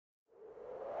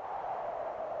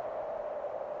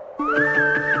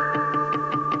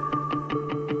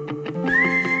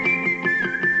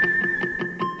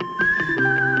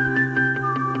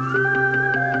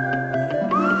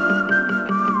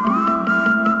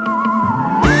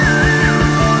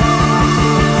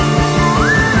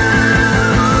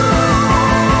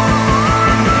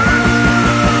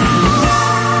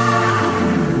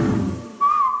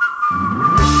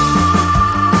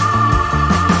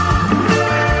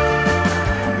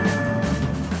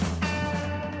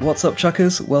What's up,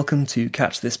 Chuckers? Welcome to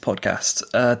Catch This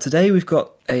Podcast. Today we've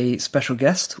got a special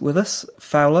guest with us,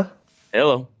 Fowler.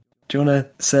 Hello. Do you want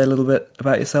to say a little bit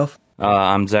about yourself?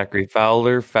 I'm Zachary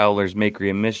Fowler. Fowler's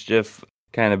Makery and Mischief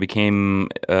kind of became,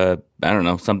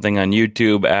 something on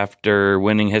YouTube after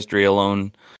winning History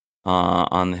Alone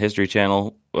on the History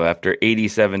Channel after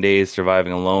 87 days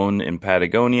surviving alone in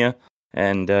Patagonia,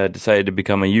 and decided to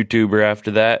become a YouTuber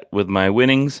after that with my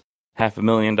winnings,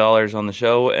 $500,000 on the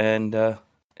show, and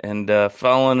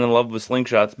fallen in love with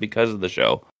slingshots because of the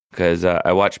show. Because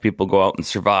I watch people go out and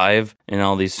survive in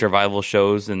all these survival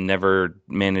shows and never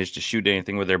manage to shoot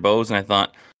anything with their bows. And I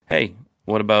thought, hey,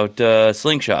 what about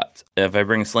slingshots? If I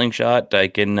bring a slingshot, I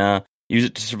can use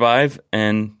it to survive.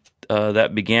 And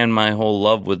that began my whole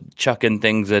love with chucking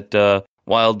things at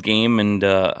wild game and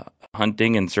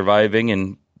hunting and surviving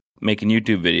and making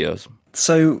YouTube videos.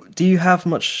 So do you have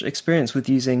much experience with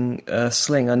using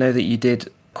sling? I know that you did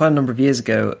quite a number of years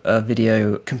ago a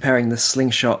video comparing the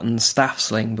slingshot and staff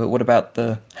sling, but what about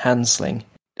the hand sling?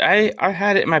 I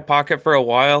had it in my pocket for a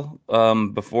while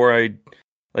before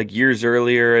years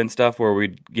earlier and stuff, where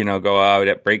we'd go out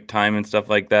at break time and stuff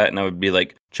like that, and I would be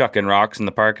like chucking rocks in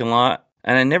the parking lot,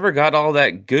 and I never got all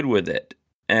that good with it.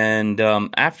 And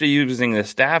after using the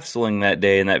staff sling that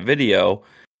day in that video,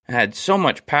 it had so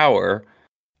much power,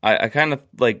 I kind of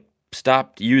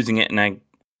stopped using it, and I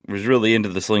was really into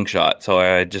the slingshot, so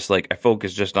I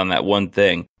focused just on that one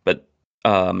thing. But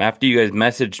after you guys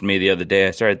messaged me the other day,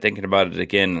 I started thinking about it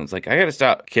again, and I was like, I gotta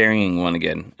stop carrying one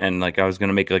again. And I was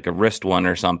gonna make a wrist one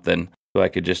or something, so I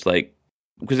could just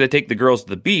because I take the girls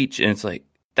to the beach, and it's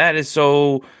that is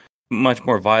so much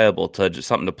more viable to just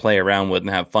something to play around with and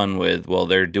have fun with while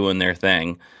they're doing their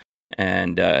thing.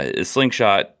 And the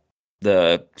slingshot,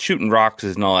 the shooting rocks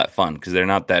isn't all that fun because they're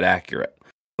not that accurate.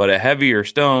 But a heavier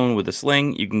stone with a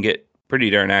sling, you can get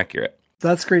pretty darn accurate.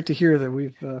 That's great to hear that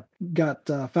we've got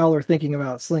Fowler thinking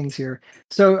about slings here.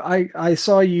 So I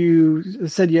saw you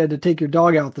said you had to take your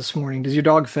dog out this morning. Does your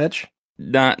dog fetch?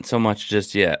 Not so much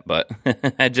just yet, but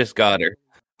I just got her.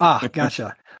 Ah,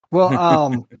 gotcha.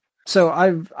 Well, so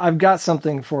I've got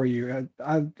something for you.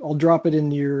 I'll drop it in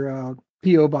your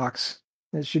P.O. box.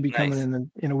 It should be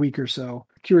coming in a week or so.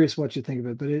 Curious what you think of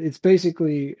it, but it's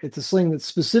a sling that's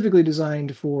specifically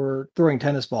designed for throwing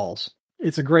tennis balls.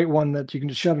 It's a great one that you can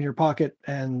just shove in your pocket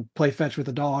and play fetch with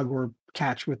the dog or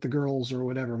catch with the girls or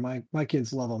whatever. My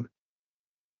kids love them.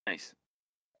 Nice.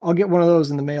 I'll get one of those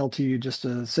in the mail to you just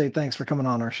to say thanks for coming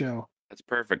on our show. That's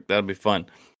perfect. That'll be fun.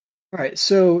 All right,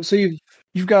 so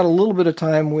you've got a little bit of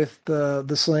time with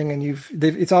the sling, and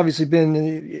it's obviously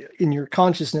been in your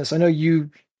consciousness. I know you've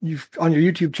on your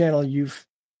YouTube channel you've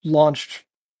launched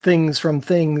things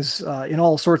in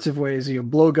all sorts of ways,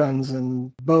 blowguns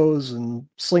and bows and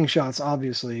slingshots,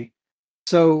 obviously.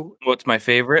 So what's my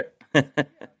favorite?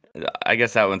 I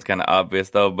guess that one's kind of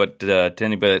obvious though, but to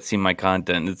anybody that's seen my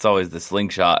content, it's always the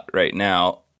slingshot right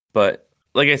now. But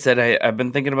like I said, I've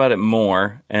been thinking about it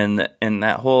more, and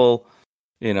that whole,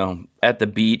 at the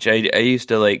beach, I used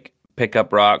to pick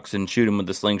up rocks and shoot them with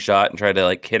the slingshot and try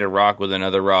to hit a rock with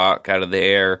another rock out of the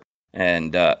air.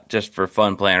 And just for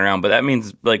fun playing around. But that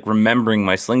means remembering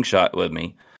my slingshot with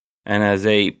me. And as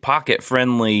a pocket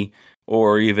friendly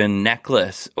or even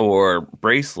necklace or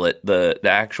bracelet, the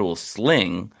actual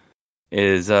sling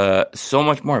is so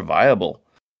much more viable,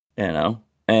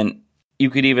 and you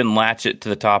could even latch it to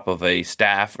the top of a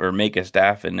staff or make a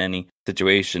staff in any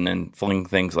situation and fling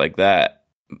things like that.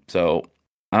 So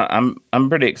I'm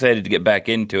pretty excited to get back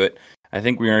into it. I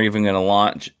think we are even going to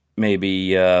launch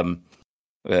maybe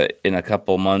in a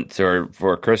couple months or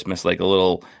for Christmas, a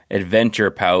little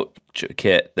adventure pouch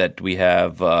kit that we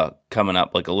have coming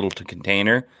up, a little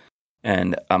container.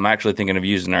 And I'm actually thinking of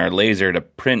using our laser to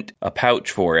print a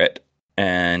pouch for it,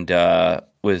 and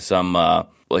with some a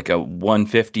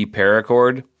 150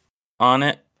 paracord on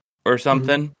it or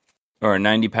something, or a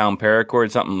 90-pound paracord,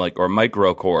 something or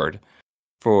micro cord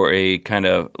for a kind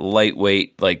of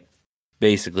lightweight,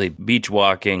 basically beach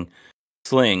walking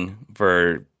sling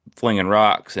for flinging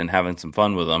rocks and having some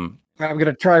fun with them. I'm going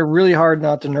to try really hard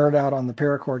not to nerd out on the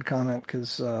paracord comment,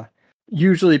 because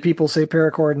usually people say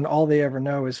paracord and all they ever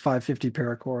know is 550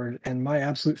 paracord, and my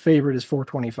absolute favorite is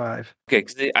 425. Okay,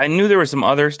 'cause I knew there was some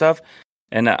other stuff,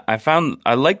 and I found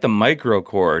I like the micro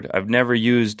cord. I've never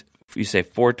used. You say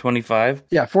 425?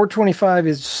 Yeah, 425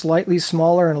 is slightly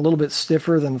smaller and a little bit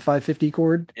stiffer than the 550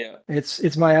 cord. Yeah.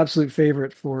 It's my absolute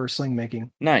favorite for sling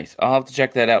making. Nice. I'll have to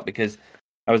check that out because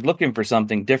I was looking for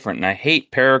something different, and I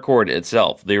hate paracord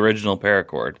itself, the original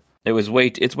paracord. It's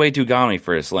way too gummy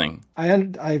for a sling.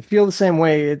 I feel the same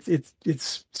way. It's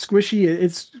squishy.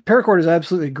 Paracord is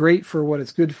absolutely great for what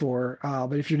it's good for.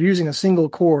 But if you're using a single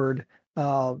cord,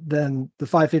 then the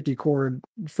 550 cord,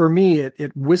 for me,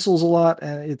 it whistles a lot,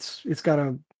 and it's got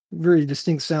a very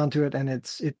distinct sound to it, and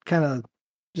it kind of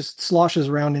just sloshes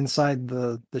around inside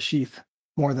the sheath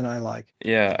more than I like.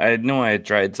 Yeah, I know I had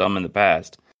tried some in the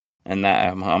past, and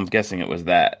that I'm guessing it was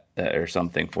that or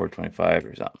something 425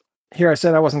 or something. Here, I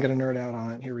said I wasn't going to nerd out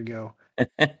on it. Here we go.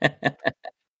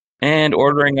 And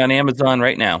ordering on Amazon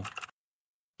right now.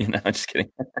 Just kidding.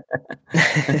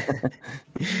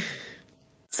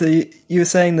 So you were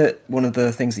saying that one of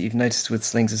the things that you've noticed with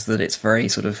slings is that it's very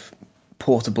sort of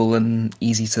portable and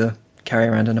easy to carry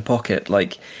around in a pocket.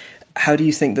 Like, how do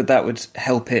you think that would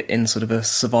help it in sort of a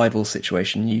survival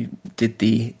situation? You did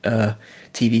the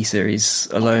TV series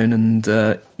alone, and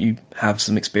you have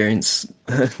some experience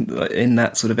in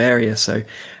that sort of area. So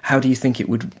how do you think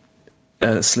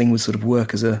sling would sort of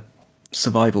work as a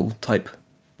survival type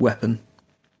weapon?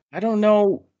 I don't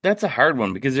know. That's a hard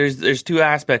one because there's two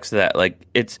aspects to that. Like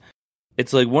it's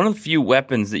like one of the few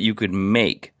weapons that you could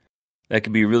make that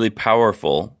could be really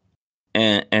powerful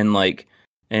and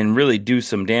really do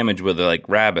some damage with like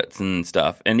rabbits and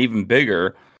stuff, and even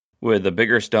bigger with a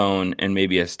bigger stone and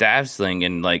maybe a staff sling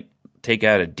and like take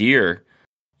out a deer,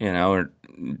 or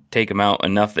take them out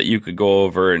enough that you could go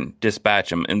over and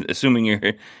dispatch them. And assuming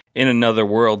you're in another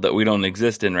world that we don't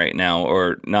exist in right now,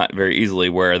 or not very easily,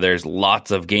 where there's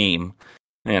lots of game.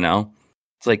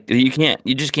 It's like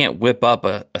you just can't whip up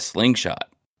a slingshot.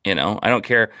 I don't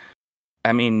care.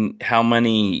 I mean, how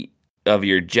many of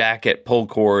your jacket pull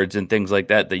cords and things like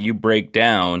that you break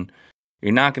down,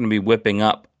 you're not going to be whipping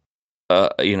up,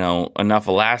 enough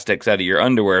elastics out of your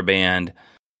underwear band.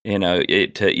 You'd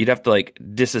have to like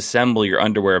disassemble your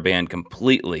underwear band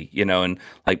completely, and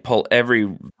like pull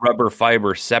every rubber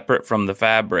fiber separate from the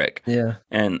fabric. Yeah,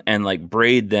 and like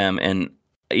braid them, and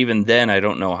even then, I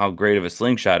don't know how great of a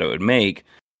slingshot it would make.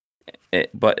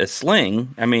 But a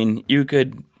sling, I mean, you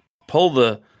could pull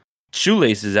the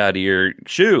shoelaces out of your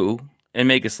shoe and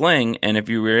make a sling, and if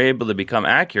you were able to become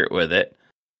accurate with it,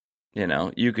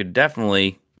 you could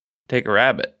definitely take a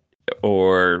rabbit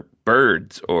or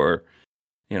birds or,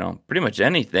 pretty much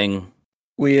anything.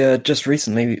 We just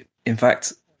recently, in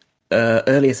fact,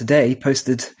 earlier today,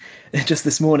 just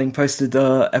this morning, posted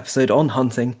our episode on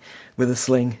hunting with a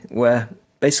sling, where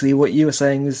basically what you were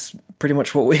saying is pretty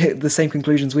much the same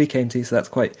conclusions we came to, so that's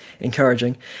quite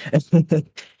encouraging.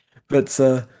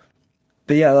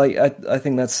 But yeah, like I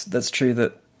think that's true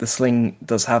that the sling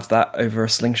does have that over a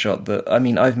slingshot. I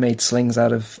mean, I've made slings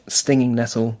out of stinging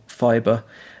nettle fiber,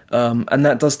 and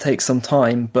that does take some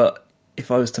time, but if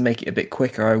I was to make it a bit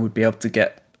quicker, I would be able to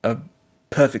get a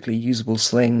perfectly usable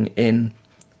sling in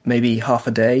maybe half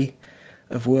a day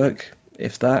of work,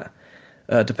 if that,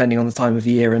 depending on the time of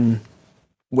year and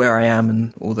where I am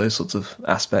and all those sorts of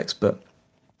aspects. But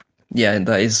yeah,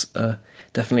 that is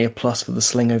definitely a plus for the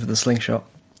sling over the slingshot.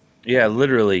 Yeah,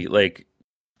 literally, like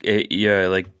a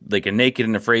Naked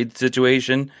and Afraid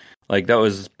situation. Like that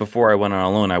was before I went on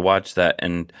alone. I watched that,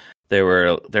 and they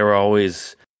were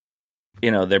always,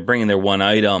 they're bringing their one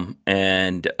item,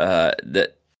 and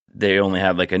that they only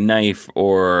have like a knife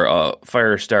or a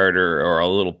fire starter or a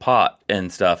little pot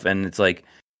and stuff, and it's like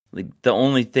the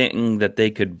only thing that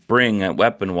they could bring at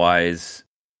weapon wise,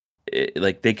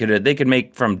 like they could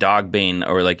make from dog bane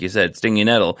or, like you said, stinging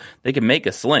nettle. They could make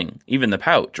a sling, even the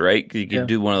pouch, right? You could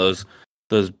do one of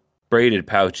those braided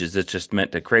pouches that's just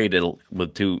meant to cradle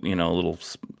with two, little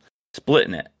split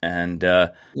in it, and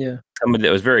somebody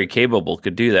that was very capable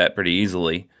could do that pretty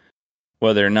easily.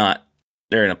 Whether or not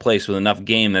they're in a place with enough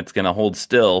game that's going to hold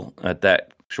still at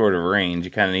that short of a range,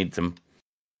 you kind of need some.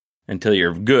 Until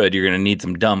you're good, you're going to need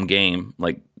some dumb game,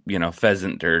 like,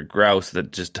 pheasant or grouse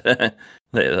that just they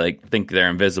like think they're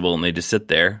invisible and they just sit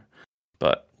there.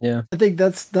 But yeah, I think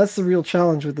that's the real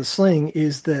challenge with the sling,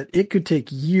 is that it could take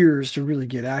years to really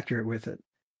get accurate with it.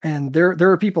 And there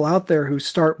are people out there who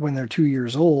start when they're 2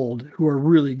 years old who are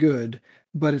really good.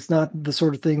 but it's not the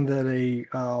sort of thing that a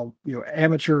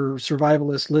amateur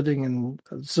survivalist living in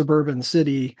a suburban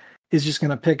city is just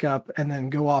going to pick up and then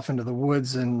go off into the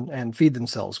woods and feed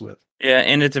themselves with. Yeah,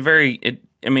 and it's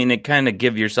it kind of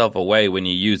give yourself away when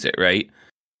you use it, right?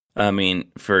 I mean,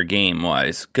 for game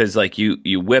wise, because like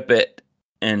you whip it,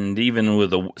 and even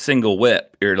with a single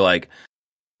whip, you're like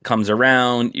comes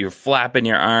around, you're flapping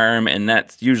your arm, and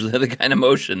that's usually the kind of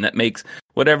motion that makes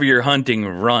whatever you're hunting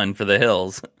run for the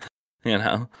hills.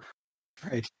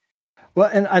 Right. Well,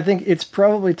 and I think it's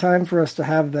probably time for us to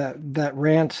have that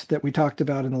rant that we talked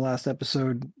about in the last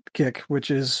episode kick, which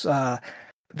is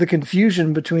the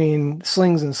confusion between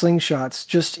slings and slingshots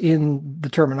just in the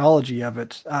terminology of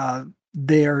it.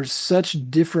 They are such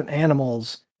different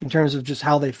animals in terms of just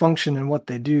how they function and what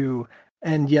they do,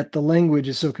 and yet the language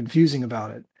is so confusing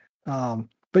about it.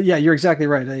 But yeah, you're exactly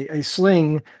right. A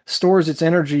sling stores its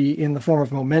energy in the form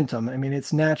of momentum. I mean,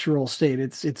 its natural state,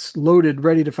 its loaded,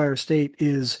 ready to fire state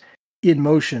is in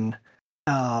motion.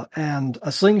 And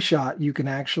a slingshot, you can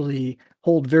actually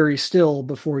hold very still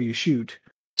before you shoot.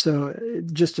 So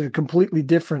just a completely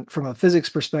different, from a physics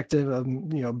perspective,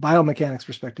 biomechanics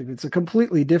perspective, it's a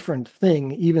completely different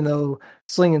thing, even though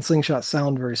sling and slingshot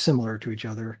sound very similar to each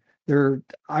other.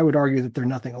 I would argue that they're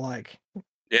nothing alike.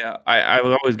 Yeah, I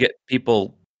would always get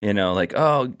people, like,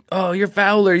 oh, you're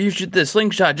Fowler, you shoot the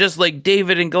slingshot just like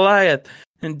David and Goliath.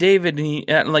 And David,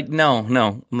 like,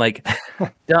 no, like,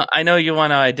 I know you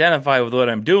want to identify with what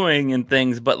I'm doing and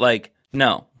things, but like,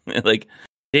 no, like,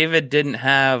 David didn't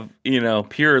have,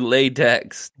 pure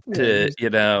latex to,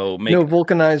 make no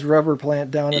vulcanized rubber plant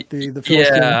down at the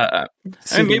yeah.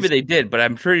 I mean, maybe they did, but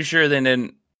I'm pretty sure they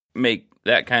didn't make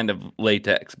that kind of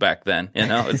latex back then.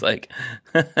 It's like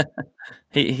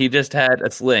he just had a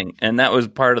sling, and that was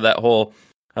part of that whole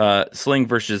sling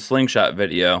versus slingshot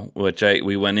video, which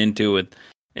we went into with,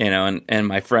 and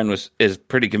my friend is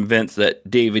pretty convinced that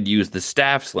David used the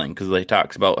staff sling, because he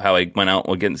talks about how he went out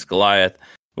against Goliath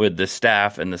with the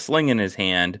staff and the sling in his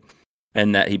hand,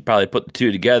 and that he probably put the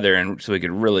two together, and so he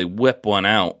could really whip one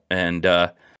out. And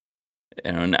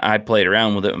and I played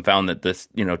around with it and found that this,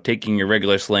 taking your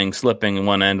regular sling, slipping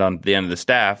one end on the end of the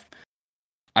staff,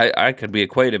 I could be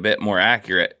quite a bit more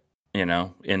accurate,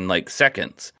 in like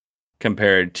seconds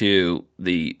compared to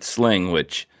the sling,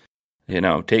 which,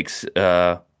 takes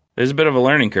there's a bit of a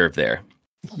learning curve there.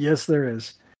 Yes, there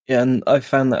is. Yeah, and I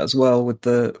found that as well with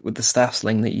the staff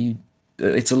sling, that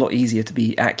it's a lot easier to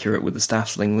be accurate with the staff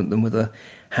sling than with a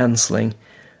hand sling.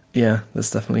 Yeah,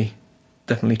 that's definitely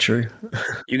true.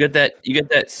 You get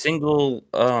that single.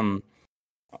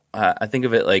 I think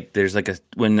of it like there's like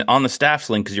when on the staff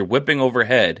sling, because you're whipping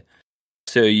overhead,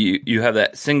 so you have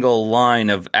that single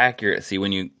line of accuracy.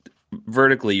 When you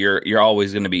vertically, you're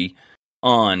always going to be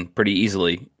on pretty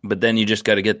easily, but then you just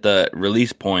got to get the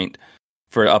release point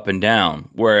for up and down.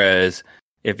 Whereas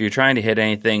if you're trying to hit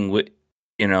anything with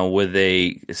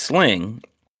a sling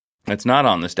that's not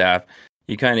on the staff,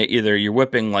 you kind of you're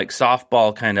whipping like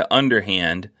softball kind of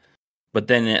underhand, but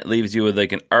then it leaves you with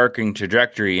like an arcing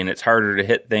trajectory, and it's harder to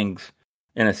hit things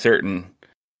in a certain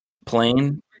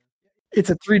plane. It's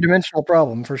a three-dimensional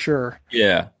problem for sure.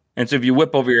 Yeah. And so if you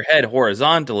whip over your head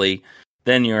horizontally,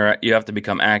 then you have to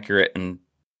become accurate in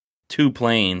two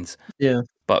planes. Yeah.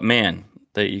 But man,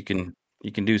 that you can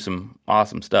do some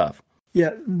awesome stuff.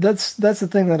 Yeah, that's the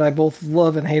thing that I both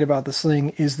love and hate about the sling,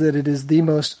 is that it is the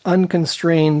most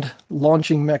unconstrained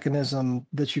launching mechanism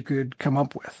that you could come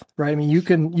up with, right? I mean, you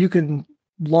can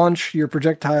launch your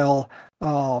projectile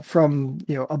from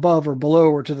above or below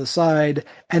or to the side,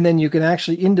 and then you can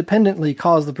actually independently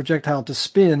cause the projectile to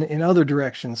spin in other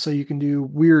directions. So you can do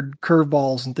weird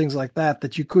curveballs and things like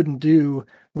that you couldn't do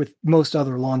with most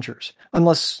other launchers,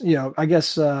 unless I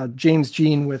guess James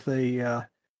Jean with a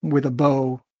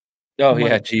bow. Oh,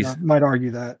 yeah, geez. Might argue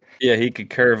that. Yeah, he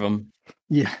could curve them.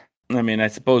 Yeah. I mean, I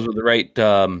suppose with the right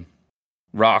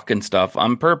rock and stuff,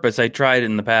 on purpose, I tried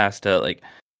in the past to like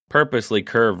purposely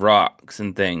curve rocks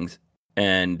and things,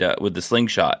 and with the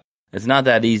slingshot. It's not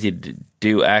that easy to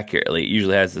do accurately. It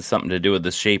usually has something to do with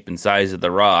the shape and size of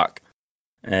the rock,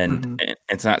 and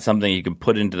it's not something you can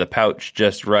put into the pouch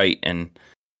just right and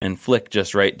flick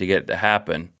just right to get it to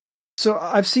happen. So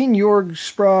I've seen Jorg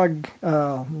Sprague,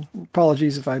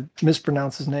 apologies if I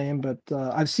mispronounce his name, but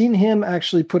I've seen him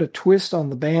actually put a twist on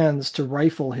the bands to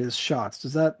rifle his shots.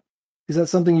 Is that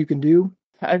something you can do?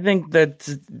 I think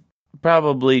that's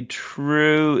probably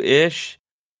true-ish,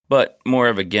 but more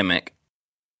of a gimmick.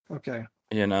 Okay.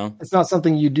 It's not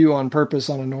something you do on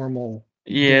purpose on a normal.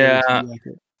 Yeah.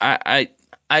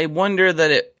 I wonder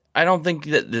that I don't think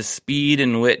that the speed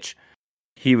in which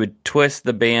he would twist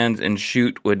the bands and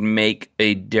shoot would make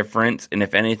a difference. And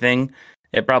if anything,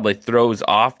 it probably throws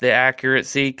off the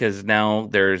accuracy because now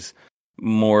there's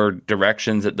more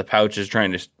directions that the pouch is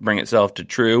trying to bring itself to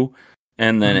true,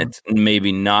 and then it's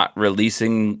maybe not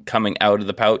releasing coming out of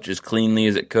the pouch as cleanly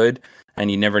as it could,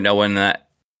 and you never know when that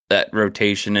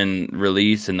rotation and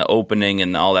release and the opening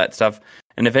and all that stuff.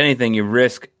 And if anything, you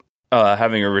risk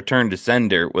having a return to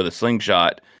sender with a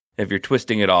slingshot if you're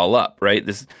twisting it all up, right?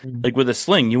 This like with a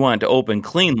sling, you want it to open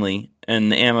cleanly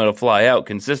and the ammo to fly out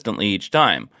consistently each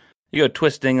time. You go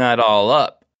twisting that all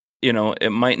up,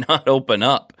 it might not open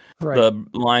up. Right. The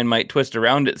line might twist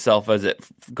around itself as it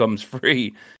comes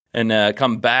free and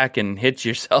come back and hit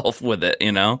yourself with it,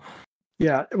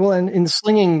 Yeah, well, and in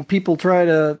slinging, people try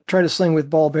to sling with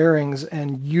ball bearings,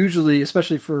 and usually,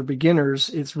 especially for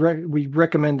beginners, we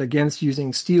recommend against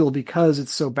using steel because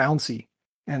it's so bouncy.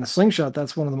 And a slingshot,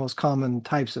 that's one of the most common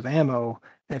types of ammo.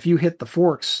 And if you hit the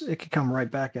forks, it could come right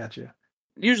back at you.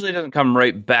 Usually, it doesn't come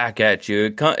right back at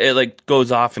you. It like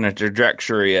goes off in a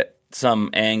trajectory at some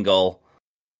angle,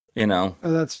 Oh,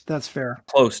 that's fair.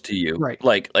 close to you, Right?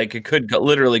 Like it could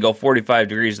literally go 45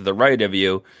 degrees to the right of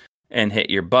you and hit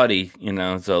your buddy,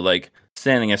 So like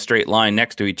standing a straight line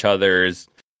next to each other is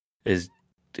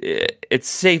it's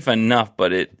safe enough,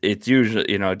 but it's usually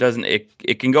it doesn't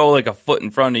it can go like a foot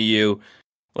in front of you,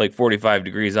 like 45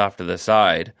 degrees off to the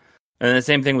side, and the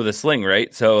same thing with a sling,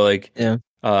 right? So like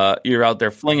you're out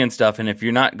there flinging stuff, and if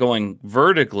you're not going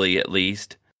vertically, at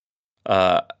least.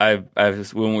 I've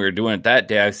when we were doing it that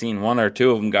day, I've seen one or two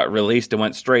of them got released and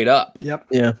went straight up. Yep.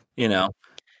 Yeah.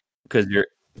 Because you're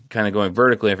kind of going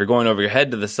vertically. If you're going over your head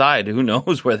to the side, who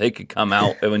knows where they could come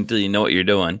out until you know what you're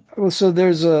doing. Well, so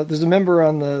there's a member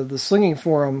on the slinging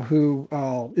forum who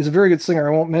is a very good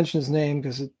slinger. I won't mention his name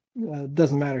because it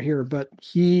doesn't matter here. But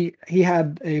he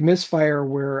had a misfire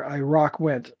where a rock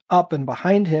went up and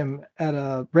behind him at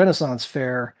a Renaissance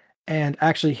fair, and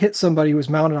actually hit somebody who was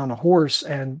mounted on a horse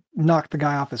and knocked the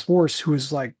guy off his horse who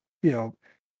was like,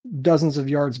 dozens of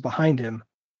yards behind him.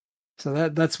 So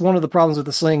that's one of the problems with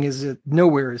the sling is that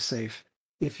nowhere is safe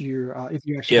if you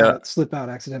actually let it slip out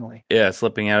accidentally. Yeah,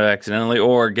 slipping out accidentally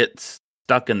or get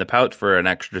stuck in the pouch for an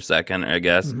extra second, I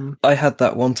guess. Mm-hmm. I had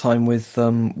that one time with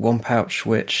one pouch,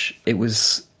 which it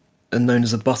was known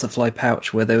as a butterfly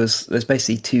pouch, where there's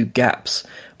basically two gaps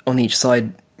on each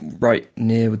side right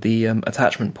near the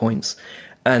attachment points,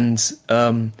 and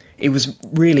it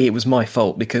was my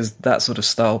fault because that sort of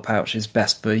style pouch is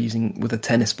best for using with a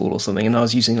tennis ball or something, and I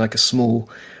was using like a small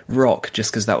rock just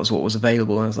because that was what was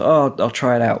available, and I was like, oh, I'll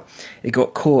try it out. It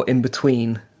got caught in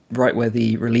between, right where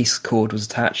the release cord was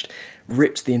attached,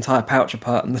 ripped the entire pouch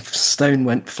apart, and the stone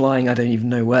went flying I don't even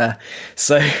know where.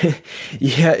 So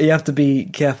yeah, you have to be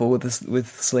careful with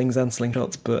slings and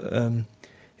slingshots, but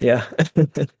yeah.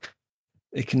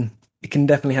 It can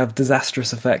definitely have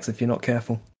disastrous effects if you're not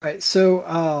careful. Right.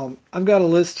 So I've got a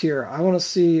list here. I want to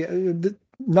see.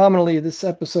 Nominally, this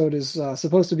episode is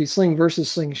supposed to be sling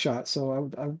versus slingshot. So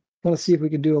I want to see if we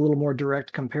can do a little more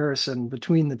direct comparison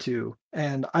between the two.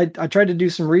 And I tried to do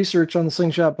some research on the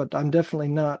slingshot, but I'm definitely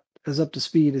not as up to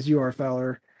speed as you are,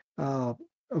 Fowler.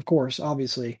 Of course,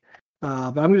 obviously.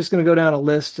 But I'm just going to go down a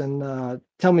list and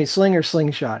tell me sling or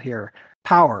slingshot here.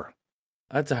 Power.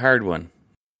 That's a hard one.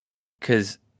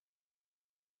 Because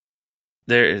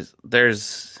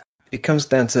there's it comes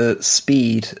down to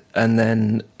speed and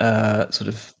then sort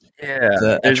of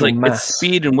the there's like mass. It's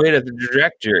speed and weight of the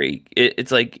trajectory.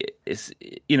 It's like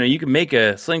you can make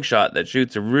a slingshot that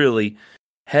shoots a really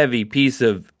heavy piece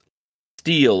of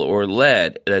steel or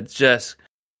lead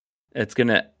it's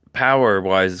gonna power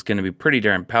wise it's gonna be pretty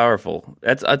darn powerful.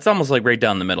 It's almost like right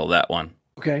down the middle of that one.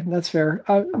 Okay, that's fair.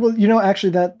 Well,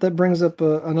 actually, that brings up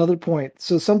another point.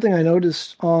 So something I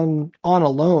noticed on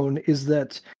alone is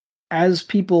that as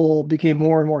people became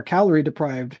more and more calorie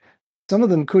deprived, some of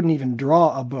them couldn't even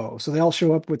draw a bow. So they all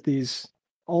show up with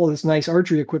all this nice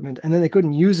archery equipment, and then they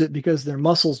couldn't use it because their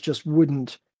muscles just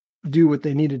wouldn't do what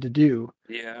they needed to do.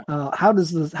 Yeah. How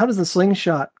does the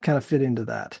slingshot kind of fit into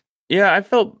that? Yeah, I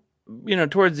felt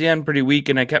towards the end pretty weak,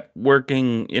 and I kept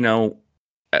working.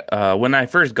 When I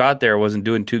first got there, I wasn't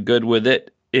doing too good with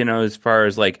it, as far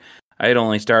as like I had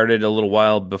only started a little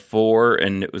while before,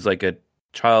 and it was like a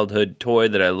childhood toy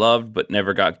that I loved but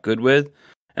never got good with.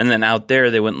 And then out there,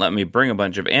 they wouldn't let me bring a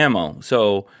bunch of ammo.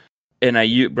 So, and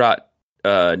I brought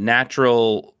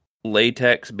natural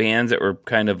latex bands that were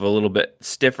kind of a little bit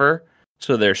stiffer,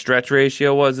 so their stretch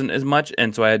ratio wasn't as much.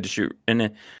 And so I had to shoot,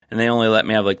 and they only let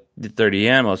me have like 30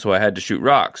 ammo, so I had to shoot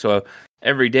rocks. So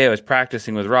every day I was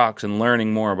practicing with rocks and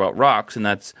learning more about rocks, and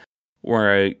that's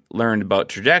where I learned about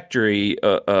trajectory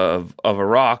of a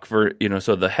rock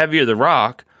so the heavier the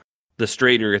rock, the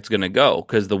straighter it's going to go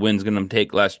because the wind's going to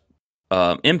take less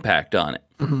impact on it.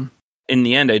 Mm-hmm. In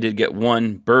the end, I did get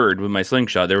one bird with my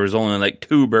slingshot. There was only like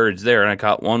 2 birds there, and I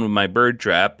caught one with my bird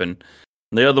trap, and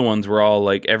the other ones were all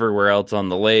like everywhere else on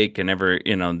the lake, and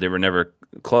they were never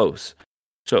close.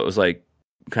 So it was like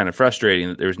kind of frustrating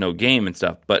that there was no game and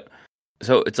stuff. But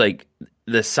so it's like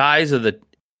the size of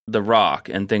the rock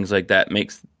and things like that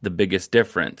makes the biggest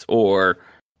difference. Or,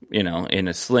 in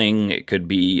a sling, it could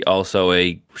be also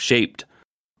a shaped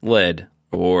lead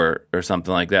or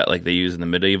something like that, like they use in the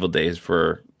medieval days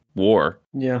for war.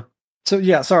 Yeah. So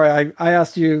yeah, sorry, I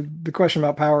asked you the question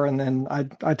about power, and then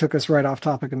I took us right off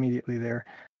topic immediately there.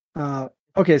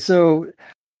 Okay, so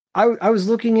I was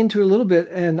looking into a little bit,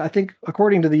 and I think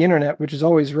according to the internet, which is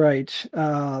always right,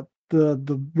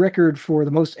 the record for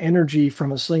the most energy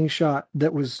from a slingshot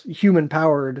that was human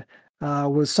powered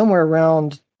was somewhere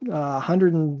around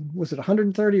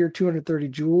 130 or 230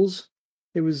 joules.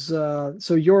 It was so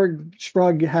Jorg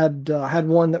Sprague had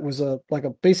one that was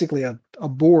basically a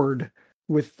board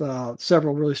with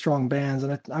several really strong bands,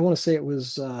 and I want to say it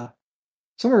was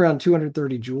somewhere around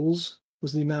 230 joules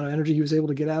was the amount of energy he was able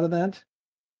to get out of that.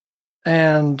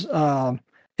 And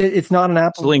it's not an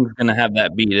apple. Sling's going to have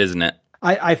that beat, isn't it?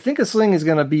 I think a sling is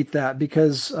going to beat that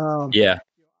because yeah.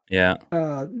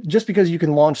 Just because you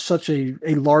can launch such a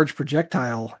large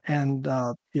projectile, and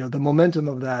the momentum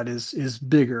of that is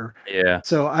bigger. Yeah.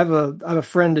 So I have a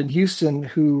friend in Houston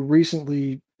who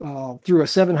recently threw a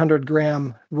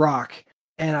 700-gram rock,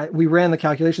 and we ran the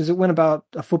calculations. It went about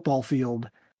a football field,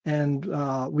 and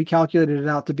we calculated it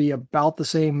out to be about the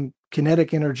same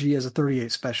kinetic energy as a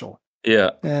 38 special.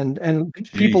 Yeah. And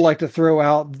people like to throw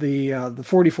out the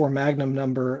 44 Magnum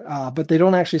number, but they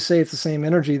don't actually say it's the same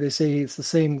energy. They say it's the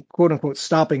same quote unquote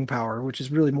stopping power, which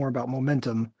is really more about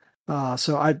momentum.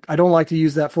 So I don't like to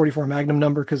use that 44 Magnum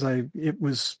number because it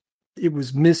was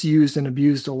misused and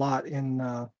abused a lot in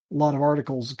a lot of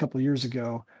articles a couple of years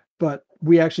ago. But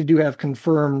we actually do have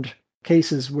confirmed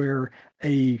cases where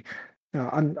I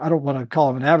don't want to call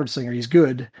him an average slinger. He's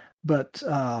good, but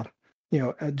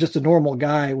just a normal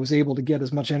guy was able to get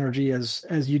as much energy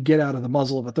as you'd get out of the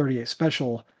muzzle of a 38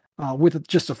 special with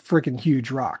just a freaking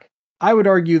huge rock. I would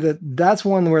argue that that's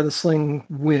one where the sling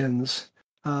wins.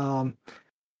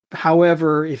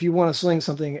 However, if you want to sling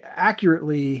something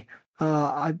accurately,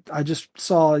 I just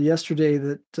saw yesterday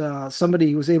that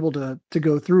somebody was able to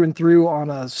go through and through on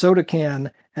a soda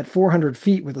can at 400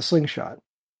 feet with a slingshot.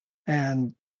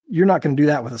 And you're not going to do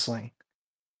that with a sling.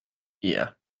 Yeah.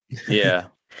 Yeah.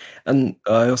 And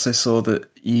I also saw that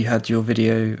you had your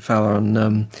video, Fowler,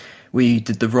 on where you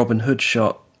did the Robin Hood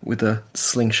shot with a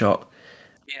slingshot.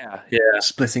 Yeah.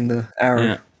 Splitting the arrow.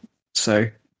 Yeah. So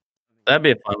that'd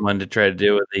be a fun one to try to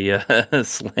do with the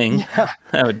sling. Yeah.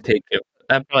 That'd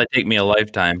probably take me a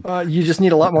lifetime. You just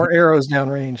need a lot more arrows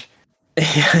downrange.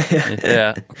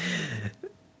 Yeah.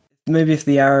 Maybe if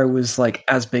the arrow was like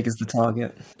as big as the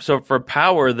target. So for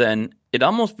power, then it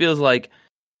almost feels like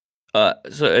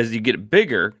so as you get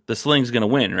bigger, the sling's going to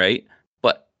win, right?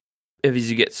 But as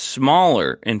you get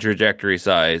smaller in trajectory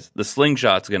size, the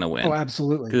slingshot's going to win. Oh,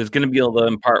 absolutely. Because it's going to be able to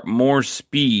impart more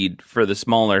speed for the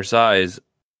smaller size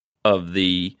of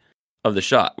the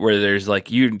shot, where there's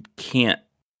like you can't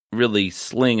really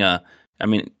sling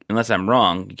unless I'm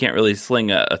wrong, you can't really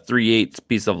sling a 3/8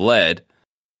 piece of lead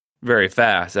very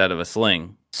fast out of a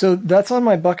sling. So that's on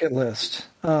my bucket list.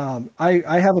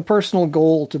 I have a personal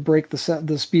goal to break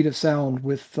the speed of sound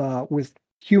with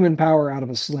human power out of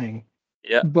a sling.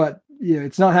 Yeah. But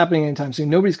it's not happening anytime soon.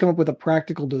 Nobody's come up with a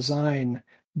practical design.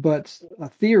 But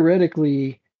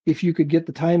theoretically, if you could get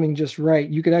the timing just right,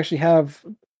 you could actually have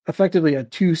effectively a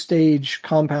 2-stage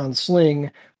compound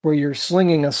sling where you're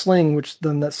slinging a sling, which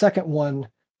then that second one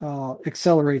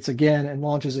accelerates again and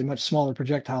launches a much smaller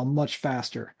projectile much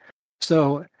faster.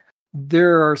 So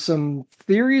there are some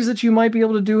theories that you might be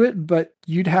able to do it, but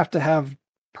you'd have to have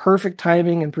perfect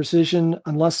timing and precision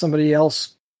unless somebody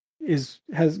else is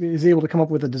able to come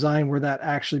up with a design where that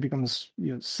actually becomes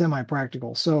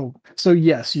semi-practical. So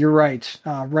yes, you're right.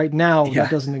 Right now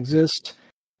that doesn't exist,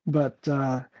 but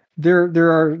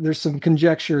there's some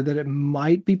conjecture that it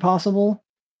might be possible,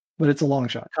 but it's a long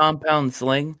shot. Compound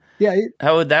sling? Yeah.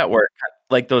 How would that work?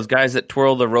 Like those guys that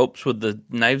twirl the ropes with the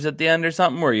knives at the end or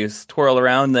something, where you twirl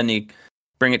around, then you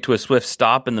bring it to a swift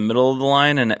stop in the middle of the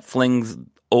line and it flings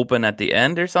open at the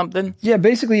end or something? Yeah,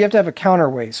 basically you have to have a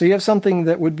counterweight. So you have something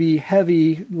that would be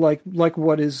heavy, like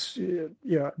what is,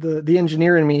 the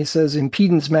engineer in me says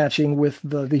impedance matching with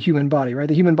the human body, right?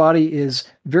 The human body is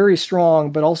very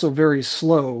strong, but also very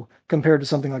slow compared to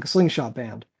something like a slingshot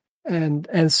band.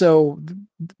 And so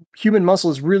human muscle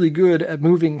is really good at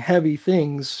moving heavy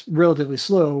things relatively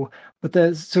slow.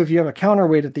 But so if you have a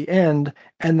counterweight at the end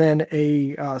and then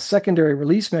a secondary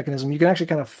release mechanism, you can actually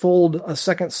kind of fold a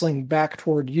second sling back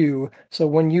toward you. So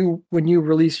when you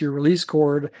release your release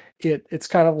cord, it's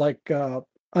kind of like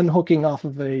unhooking off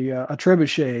of a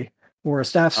trebuchet or a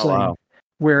staff Oh, sling, wow.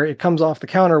 where it comes off the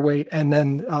counterweight and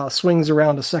then swings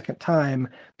around a second time.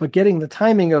 But getting the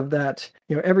timing of that,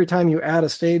 every time you add a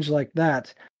stage like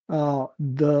that,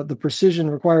 the precision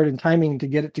required in timing to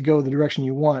get it to go the direction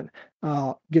you want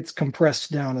gets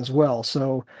compressed down as well.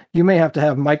 So you may have to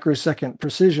have microsecond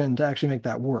precision to actually make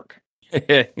that work.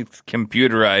 It's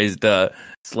computerized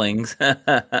slings.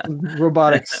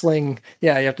 Robotic sling.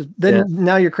 Yeah, you have to. Then Yeah.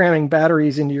 now you're cramming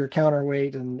batteries into your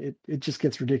counterweight, and it just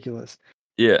gets ridiculous.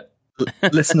 Yeah.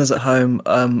 Listeners at home,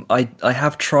 I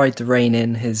have tried to rein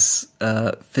in his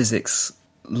physics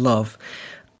love.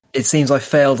 It seems I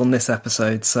failed on this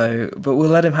episode, but we'll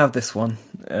let him have this one.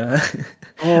 I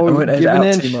won't edit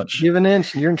out too much. Give an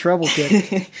inch, and you're in trouble,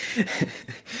 kid.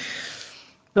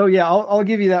 So yeah, I'll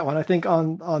give you that one. I think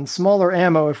on smaller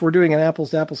ammo, if we're doing an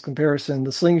apples to apples comparison,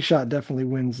 the Slingshot definitely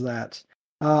wins that.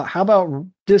 How about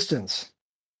distance?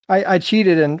 I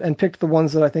cheated and picked the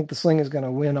ones that I think the Sling is going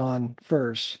to win on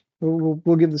first.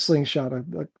 We'll give the Slingshot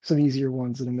some easier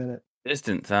ones in a minute.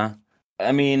 Distance, huh?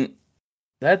 I mean,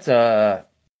 that's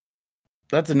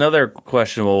another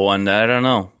questionable one that I don't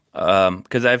know.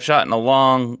 Because I've shot in a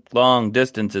long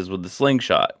distances with the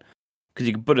Slingshot. Because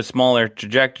you can put a smaller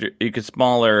trajectory,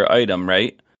 smaller item,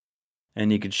 right? And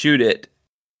you could shoot it,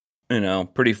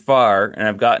 pretty far. And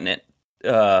I've gotten it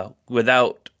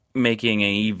without making an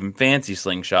even fancy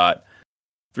Slingshot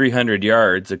 300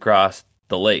 yards across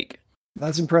the lake.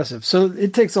 That's impressive. So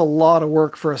it takes a lot of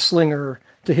work for a slinger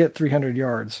to hit 300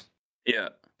 yards. Yeah.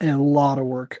 And a lot of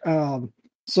work.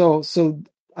 So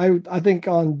I think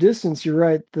on distance, you're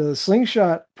right. The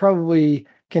Slingshot probably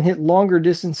can hit longer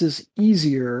distances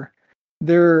easier.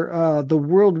 The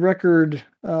world record,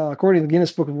 according to the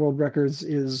Guinness Book of World Records,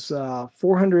 is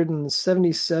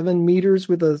 477 meters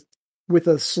with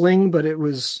a sling, but it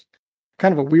was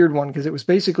kind of a weird one because it was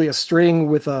basically a string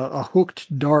with a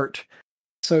hooked dart.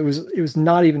 So it was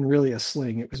not even really a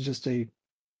sling. It was just a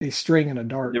string and a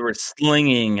dart. They were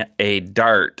slinging a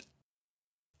dart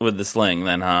with the sling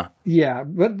then, huh? Yeah,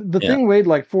 but the thing weighed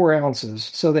like 4 ounces.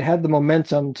 So they had the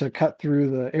momentum to cut through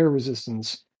the air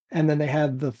resistance. And then they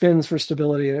had the fins for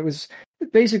stability. And it was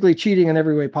basically cheating in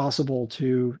every way possible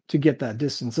to get that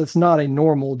distance. That's not a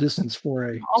normal distance for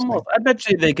a almost. Sling. I bet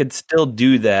you they could still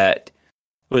do that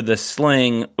with a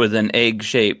sling with an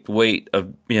egg-shaped weight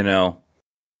of,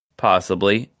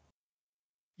 possibly.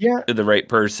 Yeah. To the right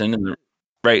person and the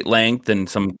right length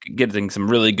and getting some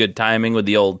really good timing with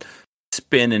the old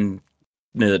spin and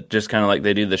just kind of like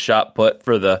they do the shot put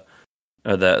for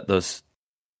those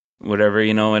whatever,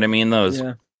 you know what I mean? Those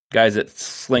guys that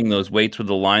sling those weights with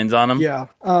the lines on them. Yeah.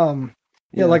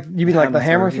 Like you mean like the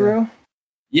hammer throw?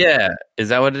 Yeah. Is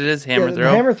that what it is? Hammer throw? The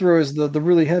hammer throw is the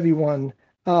really heavy one.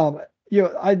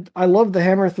 I love the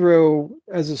hammer throw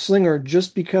as a slinger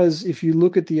just because if you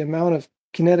look at the amount of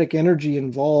kinetic energy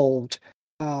involved,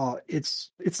 it's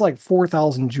like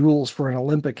 4,000 joules for an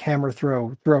Olympic hammer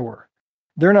thrower.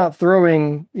 They're not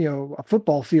throwing, a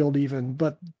football field even,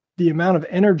 but the amount of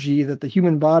energy that the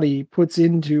human body puts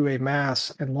into a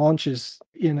mass and launches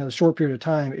in a short period of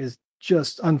time is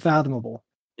just unfathomable.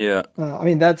 Yeah.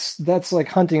 That's like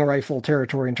hunting rifle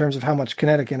territory in terms of how much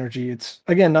kinetic energy. It's,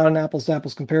 again, not an apples to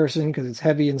apples comparison because it's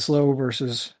heavy and slow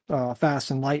versus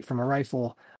fast and light from a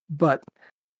rifle. But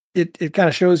it kind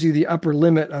of shows you the upper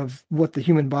limit of what the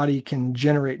human body can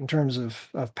generate in terms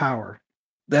of power.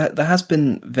 There has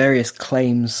been various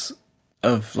claims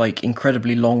of like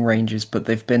incredibly long ranges, but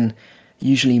they've been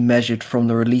usually measured from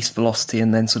the release velocity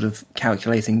and then sort of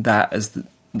calculating that as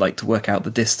to work out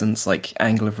the distance, like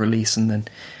angle of release, and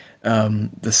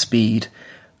then the speed.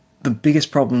 The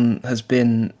biggest problem has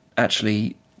been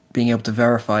actually being able to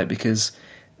verify it, because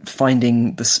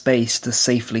finding the space to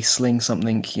safely sling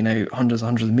something, hundreds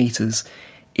of meters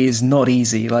is not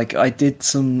easy. Like, I did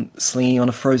some slinging on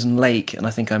a frozen lake, and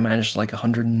I think I managed like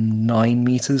 109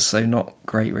 meters, so not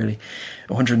great really.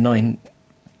 109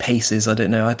 paces, I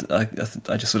don't know.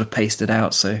 I just sort of paced it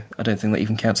out, so I don't think that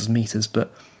even counts as meters,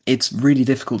 but it's really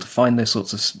difficult to find those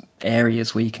sorts of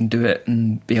areas where you can do it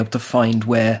and be able to find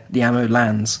where the ammo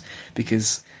lands,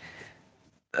 because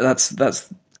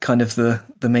that's kind of the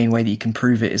main way that you can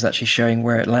prove it, is actually showing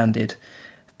where it landed.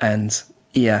 And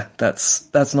yeah,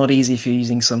 that's not easy if you're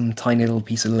using some tiny little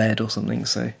piece of lead or something,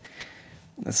 so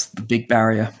that's the big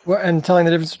barrier. Well, and telling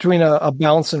the difference between a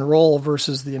bounce and roll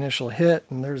versus the initial hit,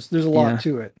 and there's a lot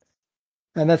to it.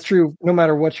 And that's true no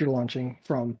matter what you're launching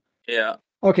from. Yeah.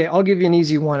 Okay, I'll give you an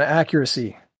easy one.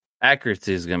 Accuracy.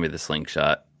 Accuracy is going to be the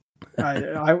slingshot.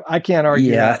 I can't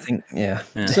argue Yeah, I that. think, yeah.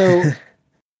 So,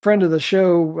 friend of the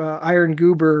show, Iron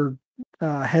Goober,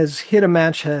 has hit a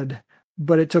match head,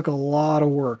 but it took a lot of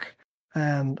work.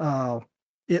 And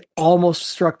it almost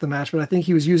struck the match, but I think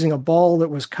he was using a ball that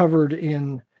was covered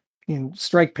in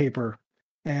strike paper.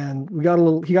 And he got a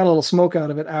little smoke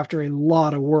out of it after a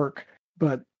lot of work.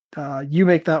 But you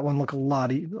make that one look a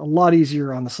lot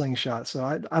easier on the slingshot. So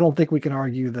I don't think we can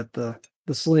argue that the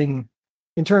sling,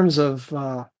 in terms of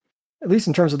at least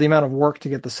in terms of the amount of work to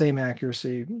get the same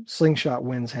accuracy, slingshot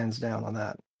wins hands down on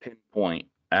that. Pinpoint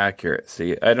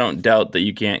accuracy. I don't doubt that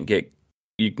you can get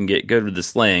good with the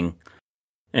sling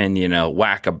and,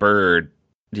 whack a bird,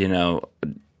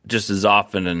 just as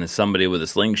often as somebody with a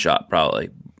slingshot, probably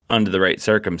under the right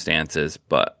circumstances.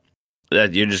 But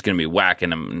that you're just going to be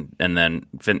whacking them and then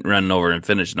running over and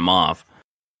finishing them off.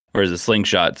 Whereas a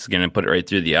slingshot's going to put it right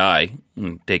through the eye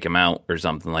and take him out or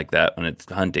something like that when it's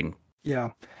hunting. Yeah.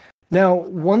 Now,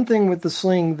 one thing with the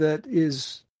sling that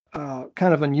is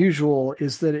kind of unusual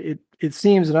is that it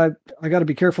seems, and I got to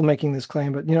be careful making this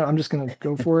claim, but I'm just going to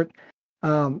go for it.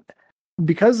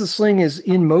 Because the sling is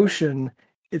in motion,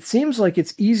 it seems like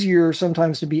it's easier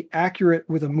sometimes to be accurate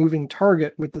with a moving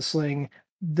target with the sling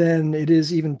than it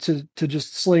is even to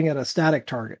just sling at a static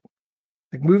target.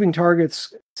 Like moving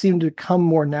targets seem to come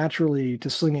more naturally to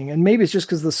slinging, and maybe it's just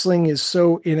because the sling is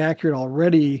so inaccurate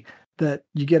already that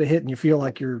you get a hit and you feel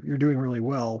like you're doing really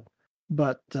well.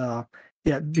 But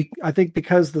I think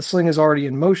because the sling is already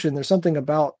in motion, there's something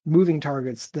about moving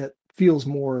targets that feels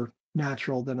more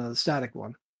natural than a static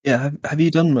one. Yeah, have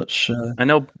you done much? I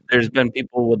know there's been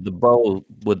people with the bow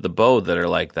that are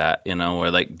like that,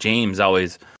 where like James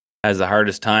always has the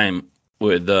hardest time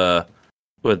with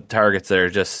targets that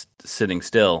are just sitting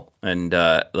still, and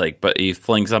but you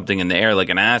fling something in the air like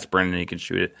an aspirin and you can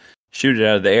shoot it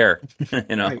out of the air,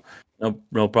 right.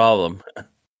 No problem.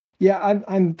 Yeah,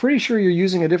 I'm pretty sure you're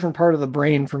using a different part of the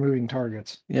brain for moving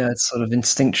targets. Yeah, it's sort of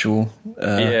instinctual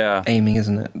aiming,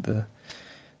 isn't it?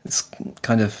 It's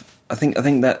kind of I think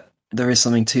that there is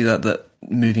something to that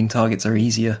moving targets are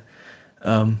easier.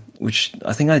 Which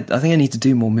I think I need to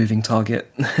do more moving target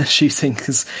shooting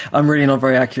because I'm really not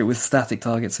very accurate with static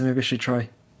targets. So maybe I should try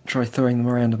throwing them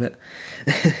around a bit.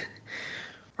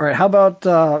 All right, how about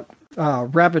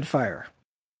rapid fire?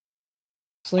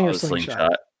 Sling or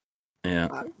slingshot?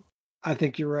 Yeah, I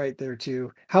think you're right there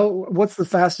too. What's the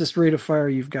fastest rate of fire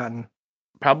you've gotten?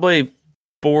 Probably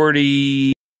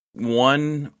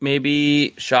 41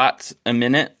 maybe shots a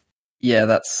minute. Yeah,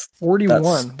 that's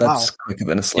 41. That's quicker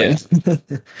than a sling. Yeah.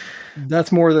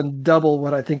 That's more than double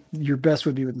what I think your best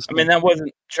would be with a sling. I mean, that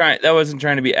wasn't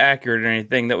trying to be accurate or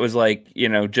anything. That was like,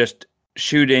 just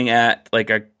shooting at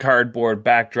like a cardboard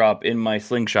backdrop in my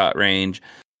slingshot range,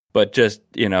 but just,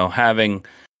 having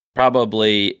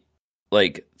probably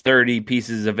like 30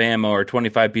 pieces of ammo or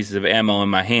 25 pieces of ammo in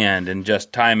my hand and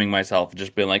just timing myself,